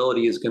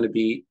adaptability is going to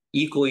be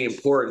equally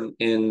important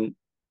in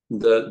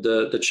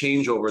the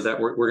changeover that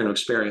we're going to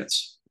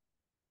experience.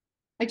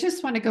 I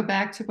just want to go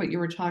back to what you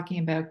were talking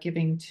about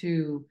giving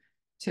to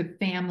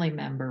family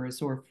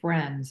members or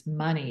friends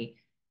money.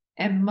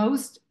 And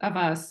most of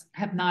us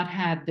have not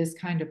had this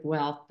kind of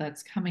wealth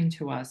that's coming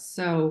to us.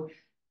 So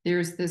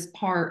there's this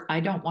part, I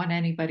don't want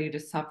anybody to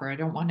suffer. I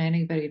don't want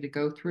anybody to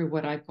go through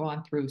what I've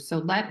gone through. So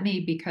let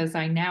me, because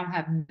I now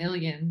have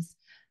millions,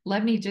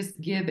 let me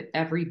just give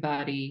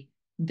everybody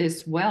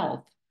this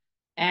wealth.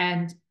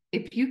 And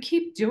if you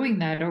keep doing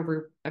that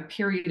over a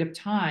period of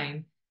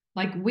time,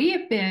 like we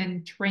have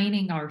been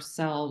training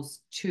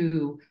ourselves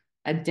to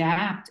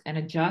adapt and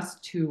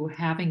adjust to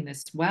having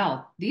this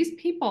wealth. These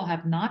people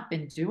have not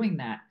been doing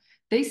that.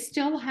 They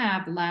still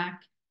have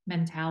lack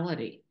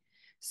mentality.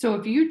 So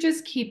if you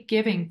just keep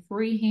giving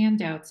free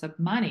handouts of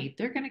money,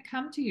 they're going to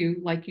come to you,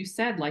 like you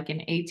said, like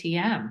an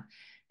ATM.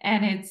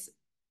 And it's,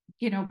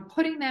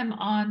 putting them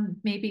on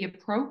maybe a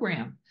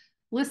program.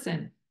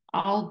 Listen,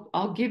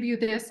 I'll give you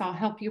this, I'll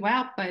help you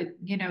out, but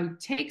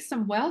take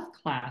some wealth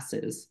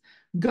classes.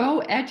 Go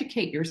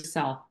educate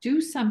yourself,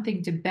 do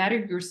something to better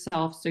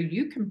yourself so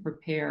you can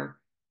prepare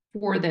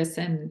for this.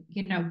 And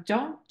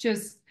don't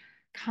just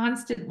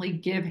constantly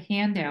give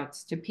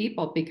handouts to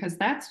people, because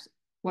that's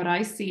what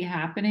I see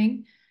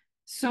happening.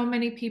 So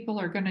many people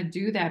are going to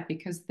do that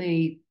because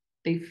they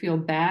feel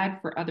bad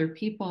for other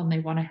people and they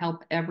want to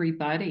help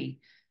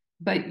everybody,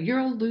 but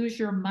you'll lose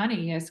your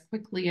money as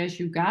quickly as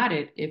you got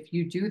it if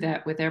you do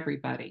that with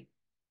everybody.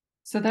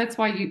 So that's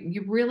why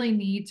you really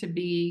need to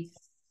be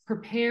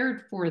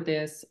prepared for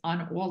this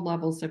on all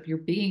levels of your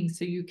being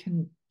so you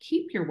can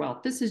keep your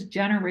wealth. This is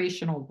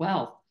generational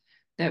wealth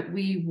that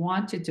we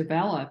want to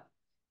develop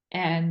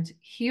and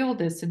heal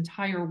this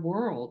entire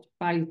world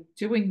by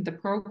doing the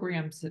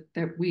programs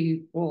that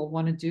we all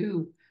want to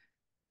do,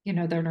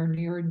 that are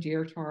near and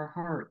dear to our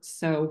hearts.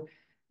 So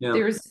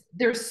Yeah.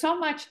 there's so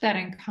much that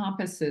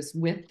encompasses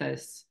with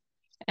this.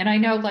 And I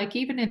know, like,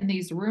 even in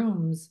these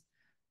rooms,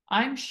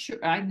 I'm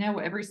sure I know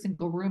every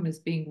single room is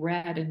being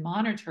read and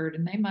monitored,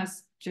 and they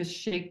must just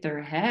shake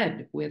their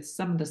head with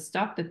some of the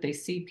stuff that they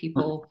see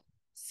people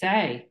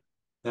say.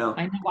 Yeah.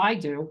 I know I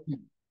do.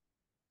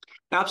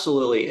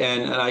 Absolutely,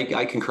 and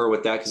I concur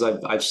with that because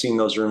I've seen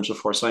those rooms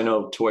before, so I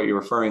know to what you're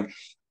referring.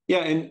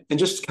 Yeah, and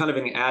just kind of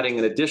in adding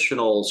an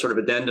additional sort of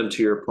addendum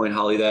to your point,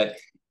 Holly, that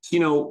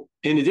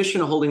in addition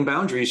to holding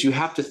boundaries, you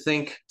have to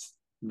think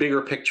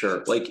bigger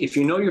picture. Like if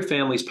you know your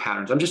family's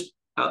patterns,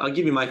 I'll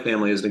give you my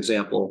family as an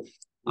example.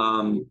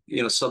 Some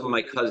of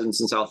my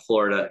cousins in South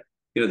Florida,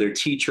 they're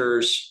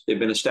teachers, they've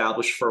been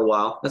established for a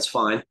while. That's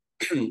fine.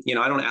 I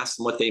don't ask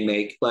them what they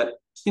make, but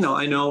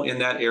I know in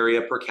that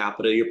area per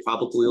capita, you're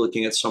probably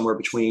looking at somewhere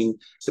between,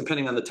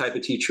 depending on the type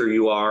of teacher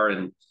you are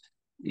and,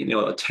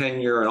 a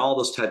tenure and all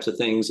those types of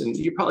things. And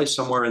you're probably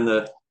somewhere in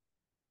the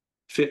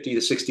 $50,000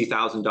 to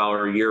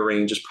 $60,000 a year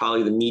range is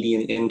probably the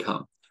median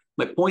income.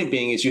 My point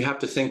being is you have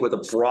to think with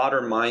a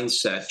broader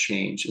mindset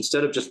change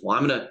instead of just, well,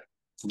 I'm going to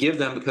give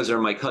them because they're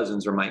my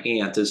cousins or my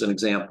aunt, as an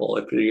example.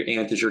 If your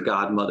aunt is your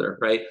godmother,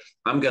 right?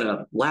 I'm going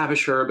to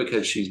lavish her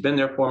because she's been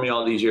there for me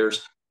all these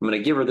years. I'm going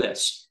to give her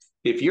this.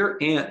 If your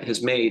aunt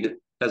has made,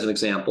 as an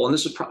example, and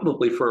this is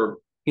probably for,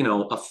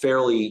 a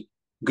fairly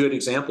good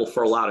example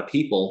for a lot of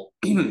people,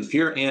 if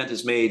your aunt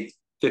has made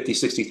 50,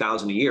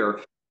 60,000 a year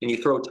and you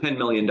throw $10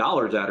 million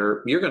at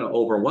her, you're going to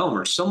overwhelm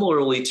her.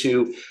 Similarly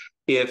to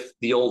if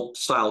the old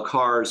style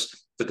cars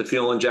with the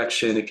fuel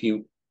injection, if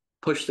you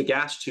push the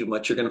gas too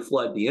much, you're going to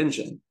flood the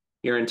engine.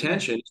 Your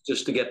intention is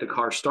just to get the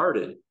car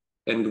started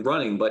and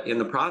running, but in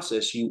the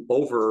process, you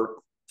overfed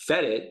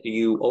it,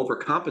 you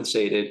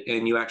overcompensated,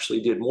 and you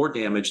actually did more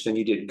damage than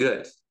you did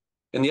good.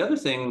 And the other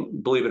thing,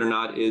 believe it or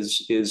not,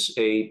 is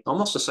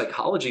almost a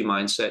psychology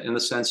mindset in the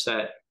sense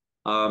that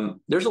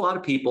there's a lot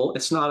of people.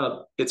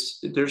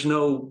 There's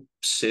no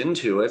sin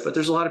to it, but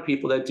there's a lot of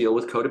people that deal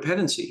with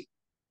codependency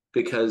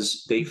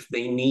because they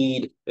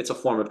need, it's a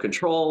form of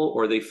control,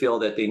 or they feel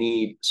that they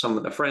need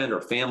a friend or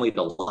family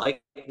to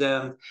like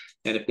them.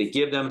 And if they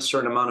give them a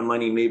certain amount of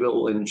money, maybe it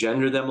will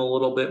engender them a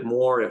little bit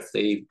more. If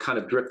they kind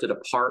of drifted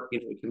apart,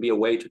 it can be a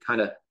way to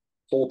kind of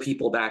pull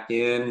people back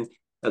in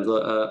as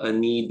a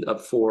need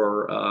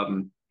for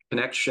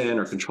connection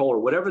or control or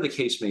whatever the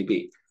case may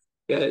be.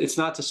 It's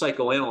not to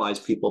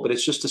psychoanalyze people, but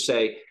it's just to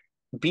say,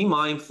 be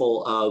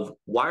mindful of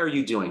why are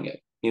you doing it?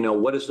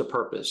 What is the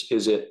purpose?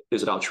 Is it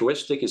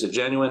altruistic? Is it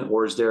genuine?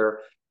 Or is there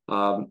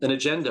an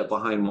agenda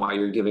behind why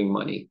you're giving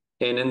money?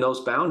 And in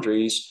those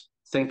boundaries,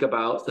 think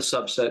about the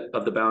subset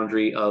of the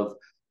boundary of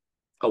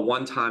a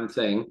one-time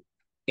thing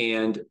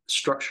and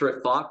structure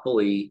it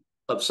thoughtfully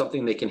of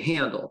something they can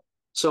handle.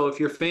 So if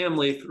your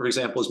family, for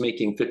example, is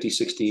making 50,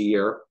 60 a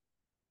year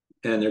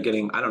and they're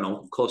getting, I don't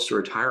know, close to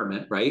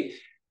retirement, right?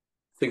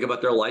 Think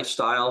about their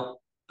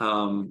lifestyle,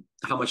 how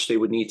much they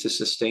would need to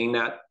sustain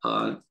that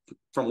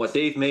from what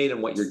they've made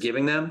and what you're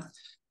giving them.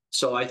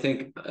 So I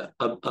think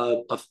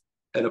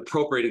an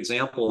appropriate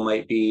example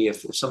might be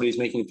if somebody's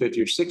making 50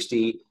 or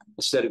 60,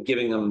 instead of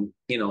giving them,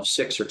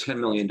 $6 or $10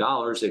 million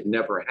they've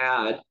never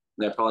had, and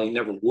they probably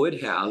never would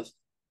have,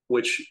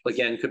 which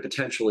again could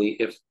potentially,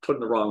 if put in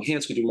the wrong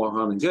hands, could do more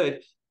harm than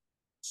good.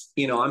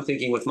 I'm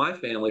thinking with my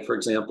family, for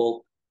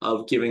example,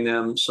 of giving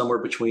them somewhere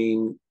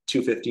between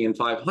 250 and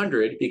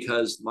 500,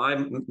 because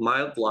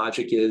my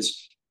logic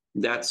is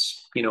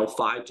that's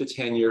 5 to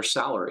 10 year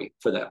salary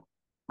for them,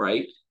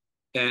 right?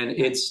 And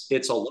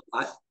it's a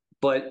lot,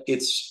 but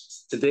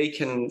they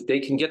can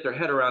get their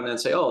head around that and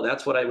say, oh,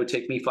 that's what I would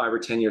take me 5 or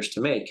 10 years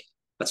to make.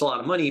 That's a lot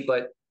of money,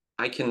 but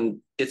I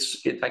can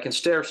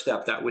stair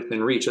step that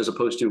within reach, as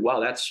opposed to, wow,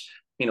 that's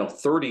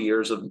 40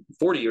 years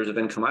of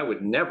income. I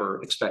would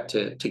never expect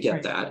to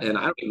get that, and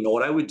I don't even know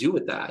what I would do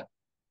with that.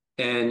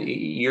 And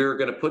you're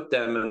going to put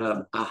them in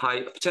a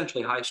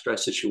potentially high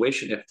stress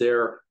situation if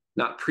they're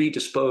not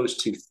predisposed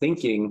to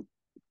thinking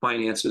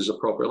finances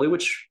appropriately,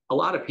 which a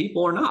lot of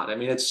people are not. I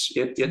mean, it's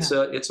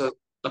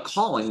a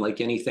calling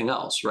like anything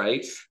else,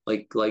 right?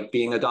 Like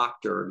being a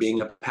doctor,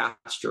 being a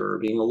pastor,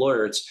 being a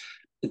lawyer.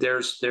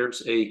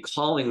 There's a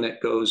calling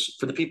that goes,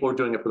 for the people who are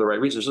doing it for the right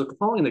reasons. There's a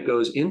calling that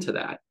goes into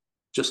that,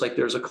 just like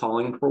there's a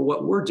calling for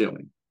what we're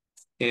doing.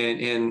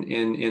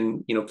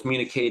 And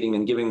communicating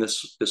and giving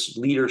this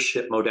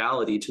leadership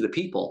modality to the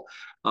people,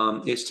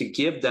 is to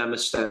give them a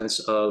sense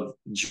of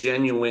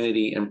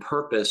genuinity and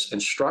purpose and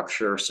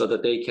structure, so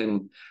that they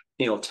can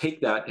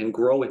take that and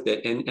grow with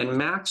it and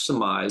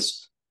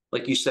maximize,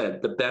 like you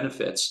said, the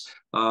benefits.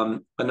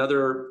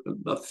 Another,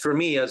 for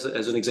me, as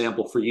an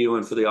example for you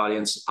and for the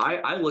audience,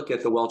 I look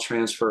at the wealth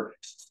transfer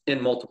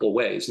in multiple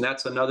ways, and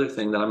that's another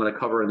thing that I'm going to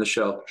cover in the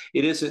show.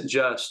 It isn't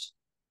just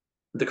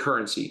the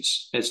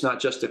currencies. It's not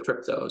just the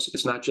cryptos.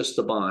 It's not just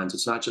the bonds.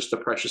 It's not just the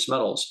precious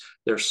metals.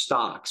 There's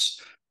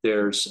stocks.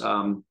 There's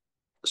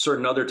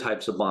certain other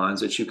types of bonds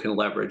that you can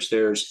leverage.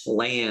 There's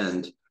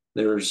land.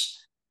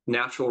 There's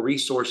natural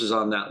resources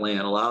on that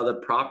land. A lot of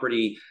the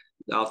property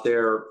out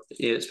there,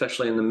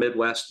 especially in the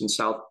Midwest and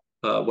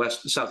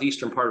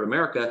southeastern part of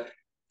America,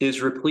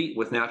 is replete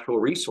with natural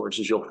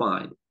resources. You'll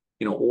find,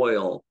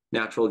 oil,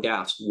 natural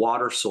gas,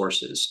 water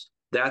sources.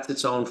 That's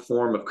its own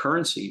form of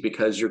currency,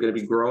 because you're going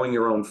to be growing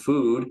your own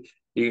food.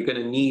 You're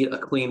going to need a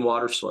clean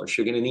water source.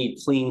 You're going to need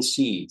clean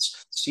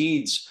seeds.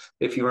 Seeds,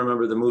 if you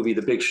remember the movie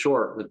The Big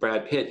Short with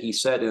Brad Pitt, he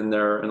said in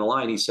the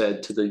line, he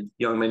said to the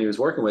young men he was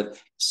working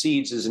with,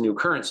 seeds is a new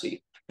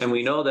currency. And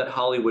we know that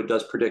Hollywood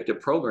does predictive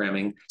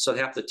programming, so they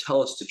have to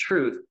tell us the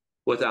truth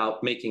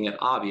without making it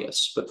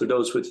obvious. But for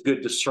those with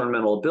good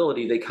discernimental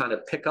ability, they kind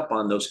of pick up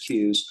on those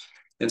cues.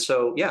 And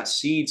so, yeah,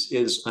 seeds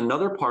is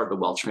another part of the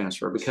wealth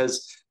transfer,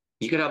 because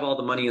you could have all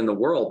the money in the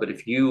world, but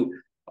if you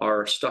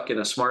are stuck in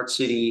a smart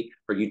city,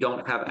 or you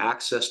don't have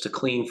access to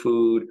clean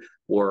food,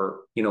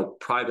 or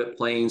private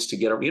planes to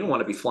get, you don't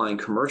want to be flying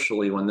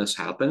commercially when this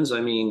happens.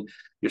 I mean,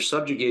 you're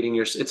subjugating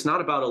it's not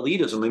about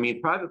elitism. I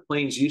mean, private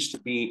planes used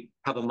to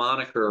have a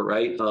moniker,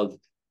 right, of,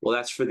 well,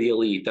 that's for the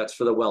elite, that's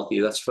for the wealthy,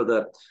 that's for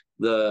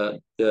the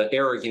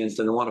arrogant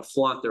and they want to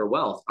flaunt their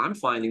wealth. I'm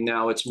finding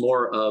now it's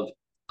more of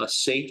a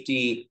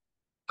safety,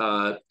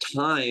 time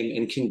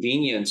and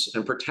convenience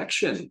and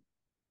protection.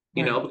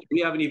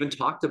 We haven't even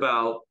talked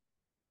about,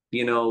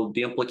 the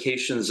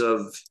implications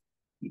of,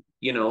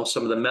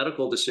 some of the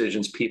medical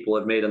decisions people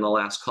have made in the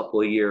last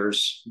couple of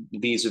years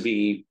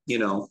vis-a-vis,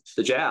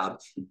 the jab,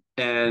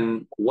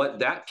 and what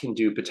that can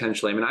do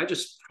potentially. I mean, I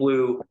just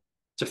flew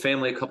to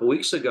family a couple of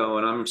weeks ago,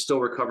 and I'm still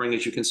recovering,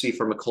 as you can see,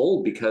 from a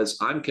cold, because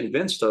I'm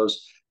convinced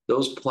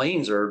those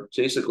planes are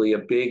basically a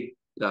big,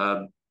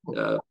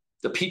 the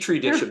petri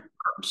dish of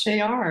germs.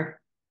 They are.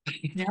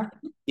 Yeah.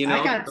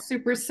 I got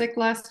super sick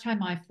last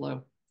time I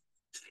flew.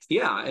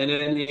 Yeah,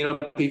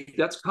 and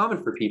that's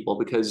common for people,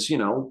 because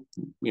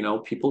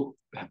people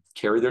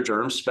carry their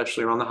germs,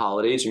 especially around the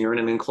holidays, and you're in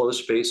an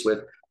enclosed space with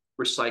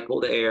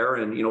recycled air,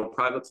 and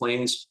private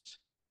planes,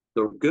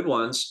 the good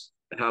ones,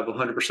 have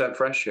 100%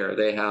 fresh air.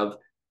 They have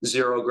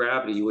zero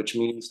gravity, which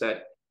means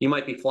that you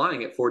might be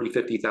flying at 40,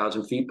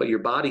 50,000 feet, but your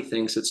body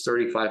thinks it's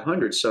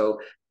 3,500. So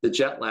the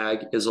jet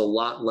lag is a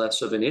lot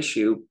less of an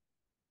issue.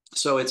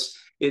 So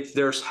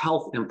there's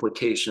health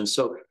implications.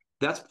 So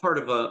that's part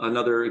of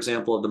another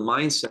example of the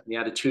mindset and the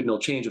attitudinal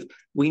change of,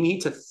 we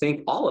need to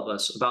think, all of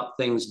us, about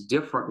things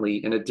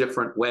differently, in a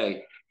different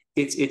way.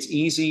 It's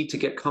easy to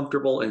get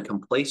comfortable and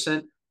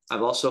complacent.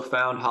 I've also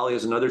found, Holly,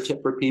 as another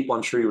tip for people,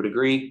 I'm sure you would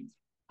agree,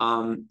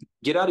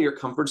 get out of your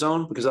comfort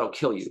zone, because that'll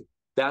kill you.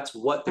 That's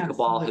what the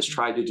cabal has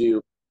tried to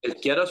do, is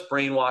get us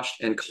brainwashed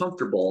and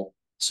comfortable,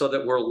 so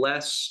that we're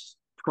less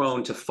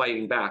prone to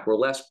fighting back. We're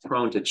less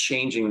prone to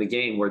changing the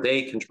game where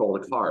they control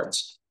the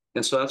cards.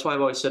 And so that's why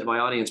I've always said to my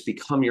audience,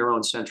 become your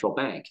own central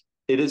bank.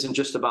 It isn't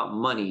just about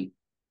money,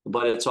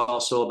 but it's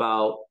also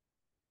about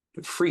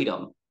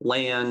freedom,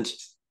 land,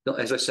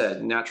 as I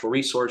said, natural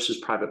resources,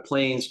 private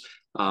planes,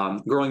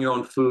 growing your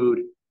own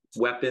food,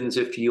 weapons,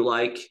 if you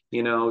like,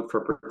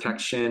 for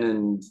protection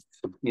and,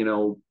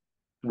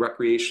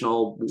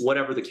 recreational,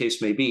 whatever the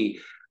case may be.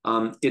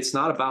 It's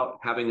not about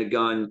having a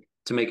gun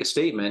to make a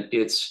statement.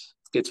 It's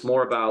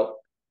more about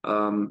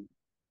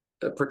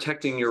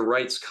protecting your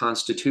rights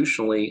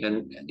constitutionally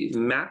and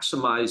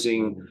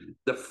maximizing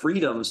the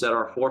freedoms that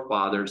our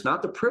forefathers,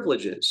 not the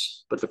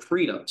privileges, but the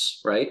freedoms,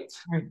 right?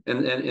 Right.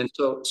 And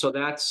so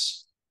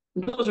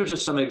those are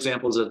just some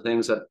examples of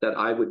things that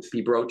I would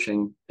be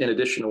broaching in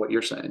addition to what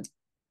you're saying.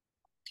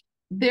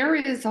 There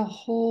is a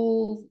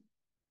whole,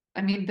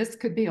 I mean, this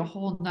could be a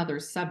whole nother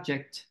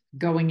subject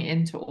going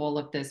into all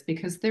of this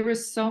because there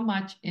is so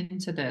much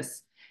into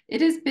this.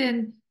 It has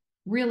been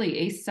really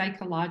a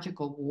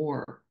psychological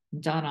war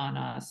done on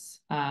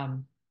us,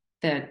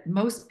 that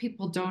most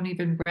people don't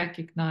even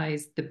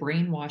recognize the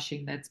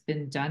brainwashing that's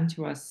been done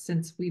to us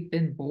since we've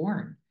been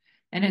born.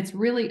 And it's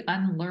really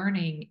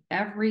unlearning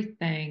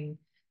everything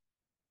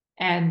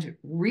and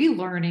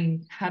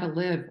relearning how to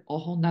live a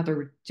whole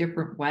nother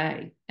different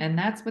way. And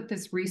that's what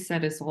this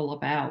reset is all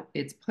about.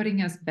 It's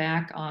putting us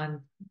back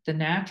on the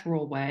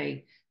natural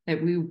way that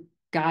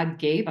God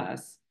gave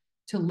us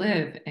to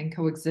live and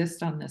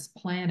coexist on this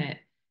planet.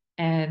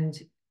 And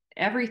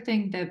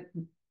everything that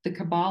the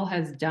cabal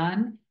has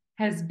done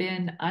has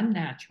been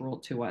unnatural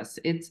to us.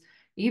 It's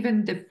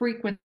even the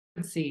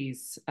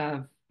frequencies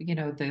of,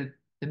 the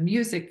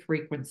music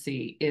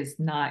frequency is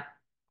not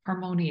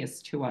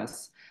harmonious to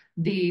us.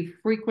 The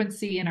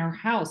frequency in our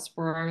house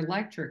for our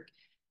electric,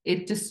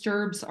 it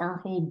disturbs our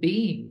whole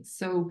being.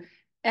 So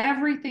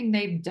everything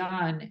they've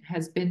done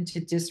has been to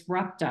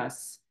disrupt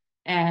us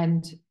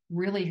and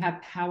really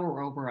have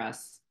power over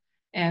us.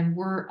 And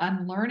we're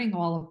unlearning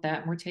all of that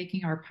and we're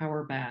taking our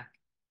power back.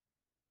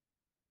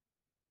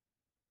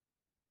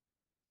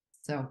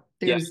 So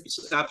Yeah,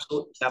 there's,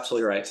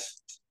 absolutely right.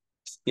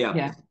 Yeah.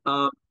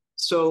 yeah.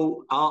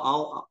 So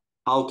I'll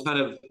kind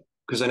of,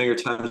 because I know your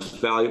time is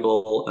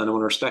valuable and I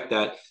want to respect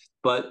that.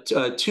 But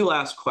two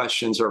last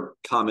questions or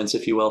comments,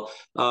 if you will.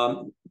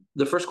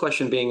 The first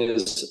question being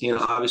is,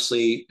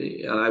 obviously,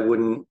 and I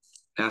wouldn't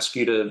ask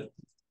you to,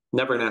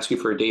 never going to ask you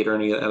for a date or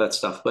any of that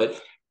stuff. But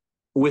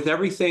with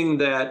everything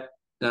that,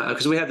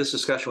 because we had this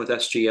discussion with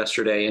SG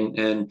yesterday,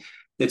 and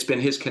it's been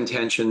his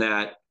contention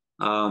that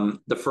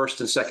the first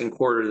and second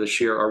quarter of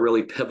this year are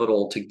really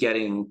pivotal to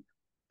getting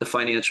the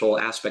financial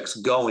aspects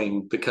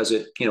going because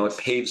it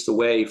paves the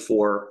way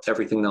for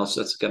everything else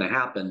that's going to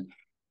happen.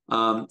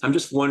 I'm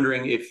just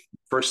wondering if,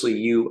 firstly,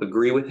 you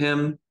agree with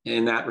him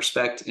in that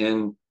respect,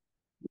 and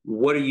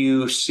what are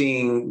you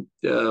seeing,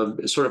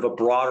 sort of a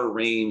broader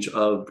range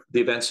of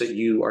the events that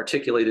you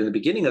articulated in the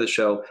beginning of the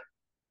show?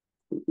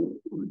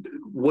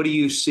 What do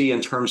you see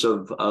in terms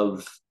of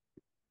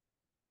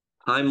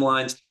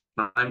timelines,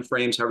 time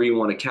frames, however you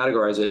want to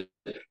categorize it,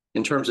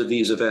 in terms of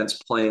these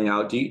events playing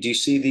out? Do you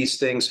see these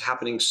things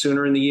happening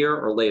sooner in the year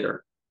or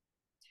later?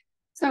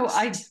 So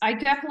I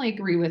definitely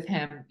agree with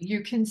him.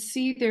 You can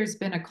see there's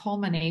been a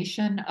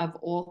culmination of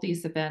all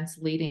these events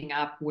leading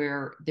up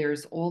where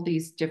there's all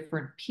these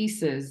different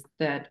pieces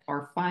that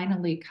are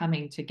finally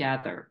coming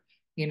together.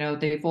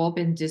 They've all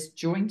been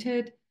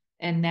disjointed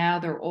and now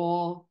they're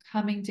all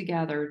coming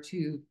together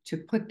to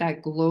put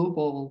that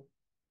global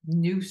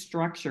new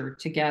structure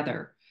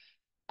together.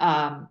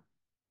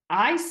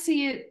 I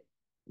see it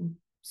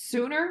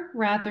sooner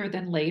rather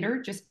than later,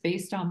 just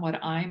based on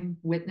what I'm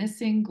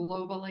witnessing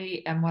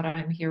globally and what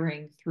I'm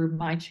hearing through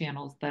my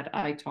channels that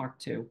I talk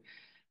to.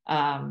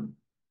 Um,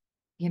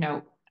 you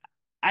know,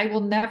 I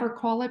will never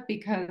call it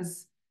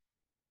because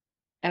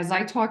as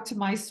I talk to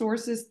my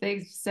sources,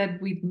 they said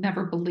we've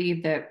never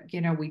believed that,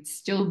 we'd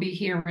still be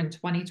here in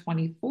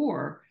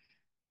 2024.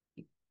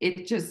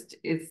 It just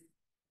is,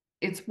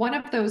 it's one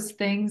of those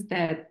things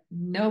that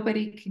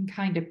nobody can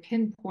kind of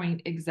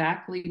pinpoint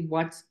exactly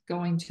what's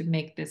going to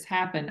make this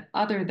happen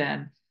other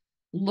than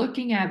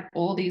looking at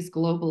all these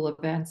global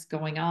events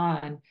going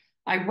on.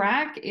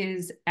 Iraq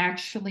is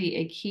actually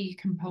a key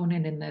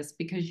component in this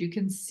because you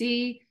can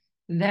see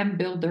them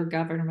build their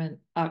government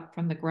up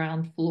from the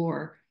ground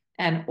floor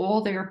and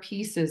all their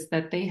pieces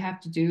that they have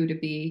to do to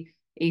be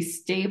a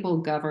stable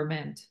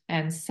government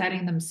and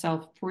setting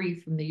themselves free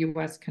from the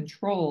US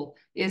control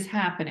is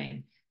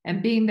happening.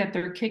 And being that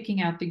they're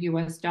kicking out the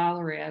US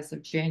dollar as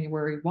of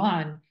January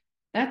 1,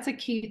 that's a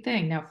key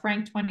thing. Now,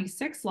 Frank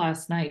 26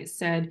 last night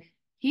said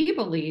he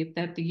believed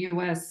that the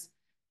US,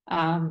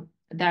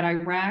 that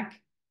Iraq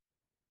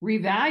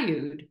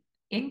revalued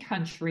in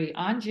country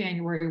on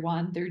January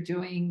 1. They're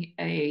doing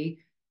a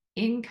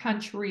in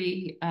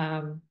country,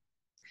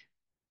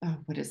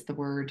 what is the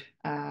word?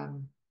 I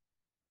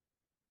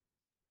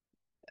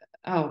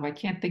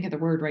can't think of the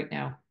word right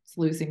now. It's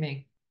losing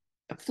me.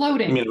 You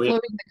mean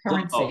Floating the oh,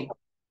 currency.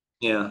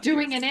 yeah.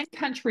 Doing an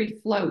in-country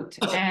float,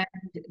 and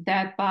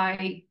that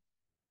by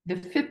the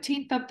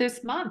 15th of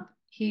this month,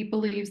 he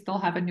believes they'll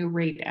have a new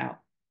rate out.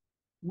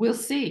 We'll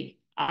see.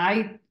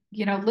 I,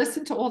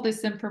 listen to all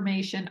this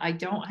information. I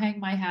don't hang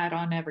my hat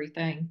on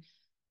everything.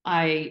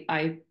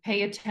 I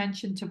pay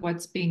attention to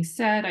what's being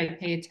said. I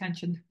pay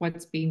attention to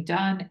what's being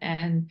done,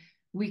 and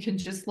we can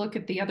just look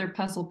at the other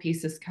puzzle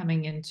pieces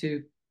coming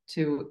into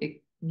to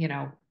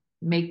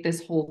make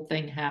this whole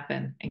thing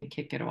happen and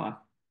kick it off.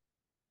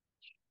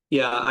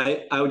 Yeah,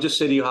 I would just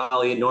say to you,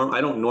 Holly,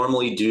 I don't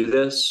normally do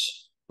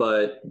this,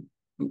 but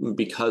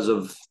because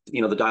of,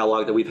 the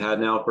dialogue that we've had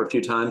now for a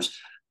few times.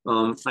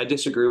 I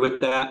disagree with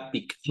that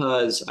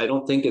because I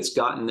don't think it's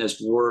gotten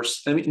as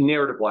worse. I mean,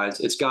 narrative wise,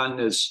 it's gotten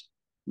as,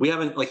 we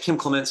haven't, like Kim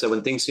Clement said,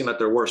 when things seem at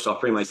their worst, I'll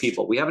free my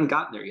people. We haven't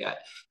gotten there yet.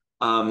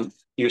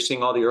 You're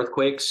seeing all the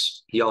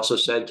earthquakes. He also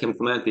said, Kim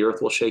Clement, the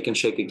earth will shake and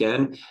shake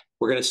again.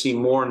 We're going to see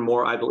more and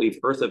more, I believe,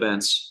 earth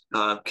events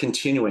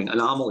continuing,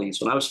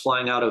 anomalies. When I was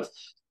flying out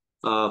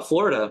of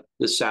Florida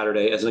this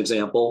Saturday, as an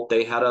example,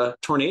 they had a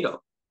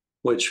tornado,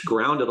 which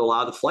grounded a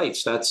lot of the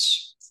flights.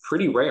 That's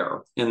pretty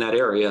rare in that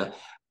area,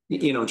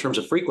 in terms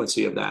of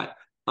frequency of that.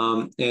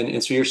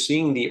 And so you're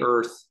seeing the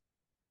earth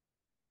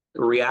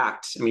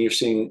react. I mean, you're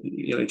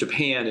seeing,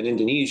 Japan and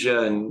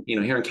Indonesia and,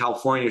 here in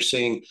California, you're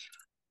seeing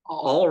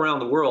all around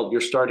the world,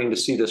 you're starting to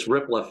see this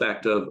ripple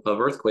effect of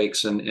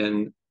earthquakes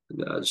and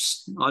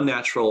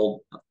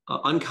unnatural,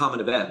 uncommon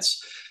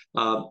events.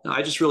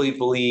 I just really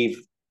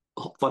believe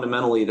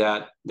fundamentally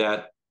that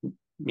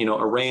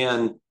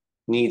Iran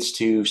needs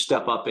to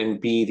step up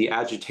and be the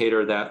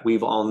agitator that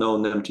we've all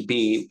known them to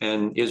be,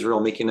 and Israel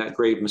making that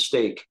grave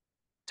mistake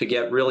to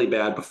get really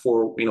bad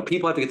before,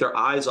 people have to get their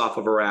eyes off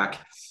of Iraq.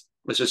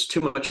 There's just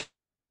too much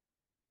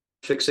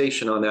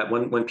fixation on that.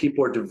 When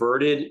people are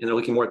diverted and they're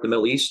looking more at the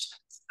Middle East,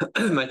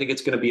 I think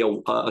it's going to be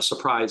a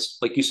surprise,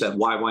 like you said,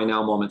 why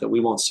now moment that we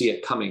won't see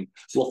it coming.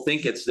 We'll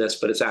think it's this,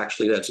 but it's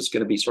actually this. It's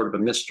going to be sort of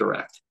a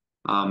misdirect.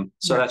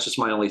 So that's just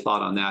my only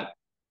thought on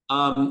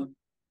that.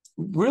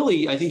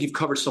 Really, I think you've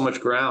covered so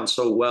much ground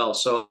so well.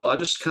 So I'll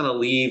just kind of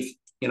leave,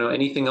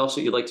 anything else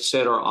that you'd like to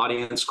say to our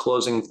audience,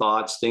 closing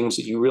thoughts, things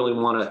that you really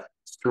want to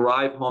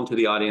drive home to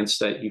the audience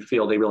that you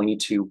feel they really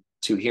need to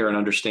hear and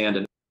understand.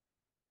 And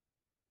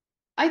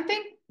I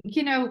think,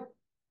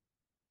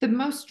 the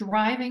most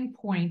driving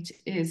point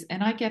is,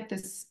 and I get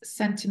this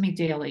sent to me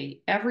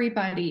daily,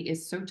 everybody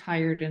is so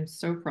tired and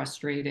so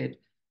frustrated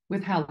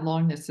with how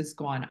long this has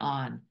gone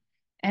on.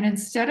 And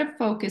instead of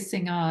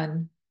focusing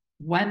on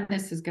when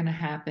this is going to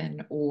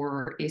happen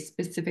or a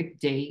specific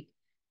date,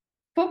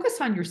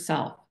 focus on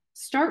yourself.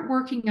 Start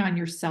working on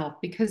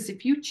yourself, because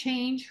if you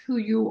change who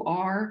you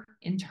are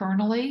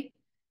internally,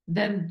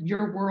 then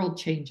your world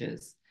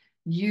changes.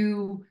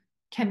 You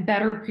can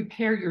better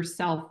prepare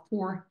yourself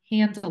for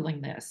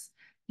handling this.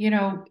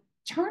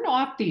 Turn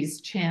off these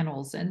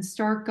channels and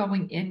start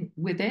going in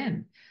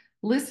within.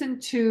 Listen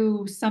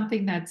to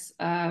something that's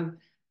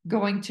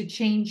going to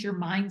change your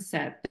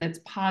mindset, that's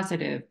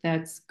positive,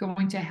 that's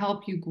going to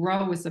help you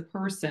grow as a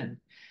person.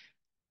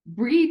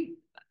 Read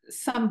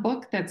some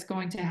book that's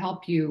going to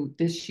help you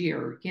this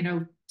year.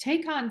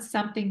 Take on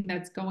something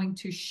that's going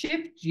to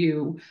shift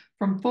you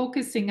from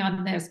focusing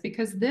on this,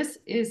 because this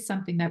is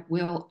something that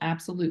will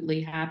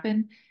absolutely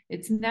happen.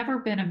 It's never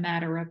been a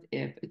matter of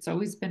if, it's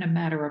always been a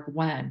matter of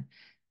when.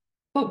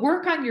 But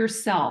work on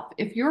yourself.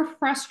 If you're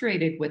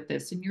frustrated with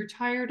this and you're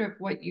tired of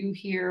what you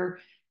hear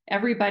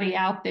everybody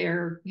out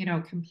there,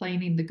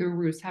 complaining the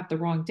gurus have the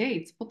wrong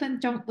dates, well, then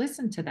don't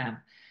listen to them.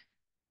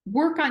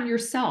 Work on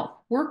yourself.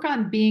 Work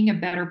on being a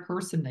better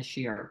person this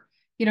year.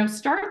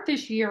 Start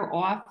this year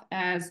off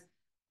as,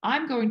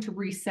 I'm going to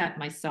reset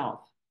myself.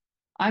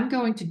 I'm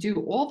going to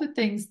do all the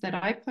things that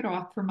I put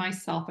off for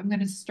myself. I'm going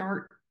to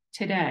start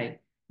today,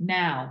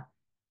 now,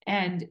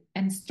 and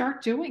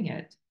start doing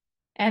it.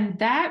 And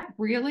that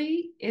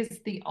really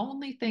is the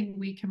only thing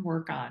we can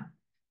work on.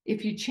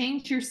 If you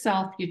change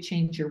yourself, you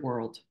change your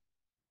world.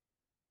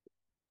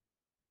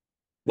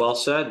 well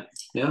said.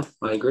 Yeah,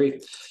 I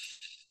agree.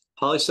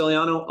 Holly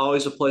Celiano,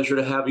 always a pleasure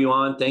to have you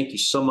on. Thank you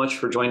so much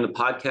for joining the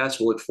podcast.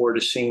 We'll look forward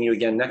to seeing you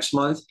again next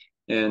month.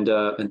 And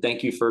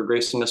thank you for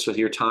gracing us with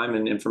your time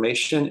and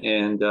information.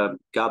 And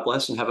God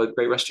bless and have a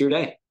great rest of your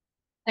day.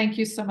 Thank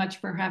you so much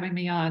for having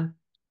me on.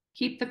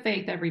 Keep the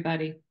faith,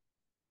 everybody.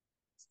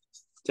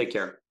 Take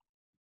care.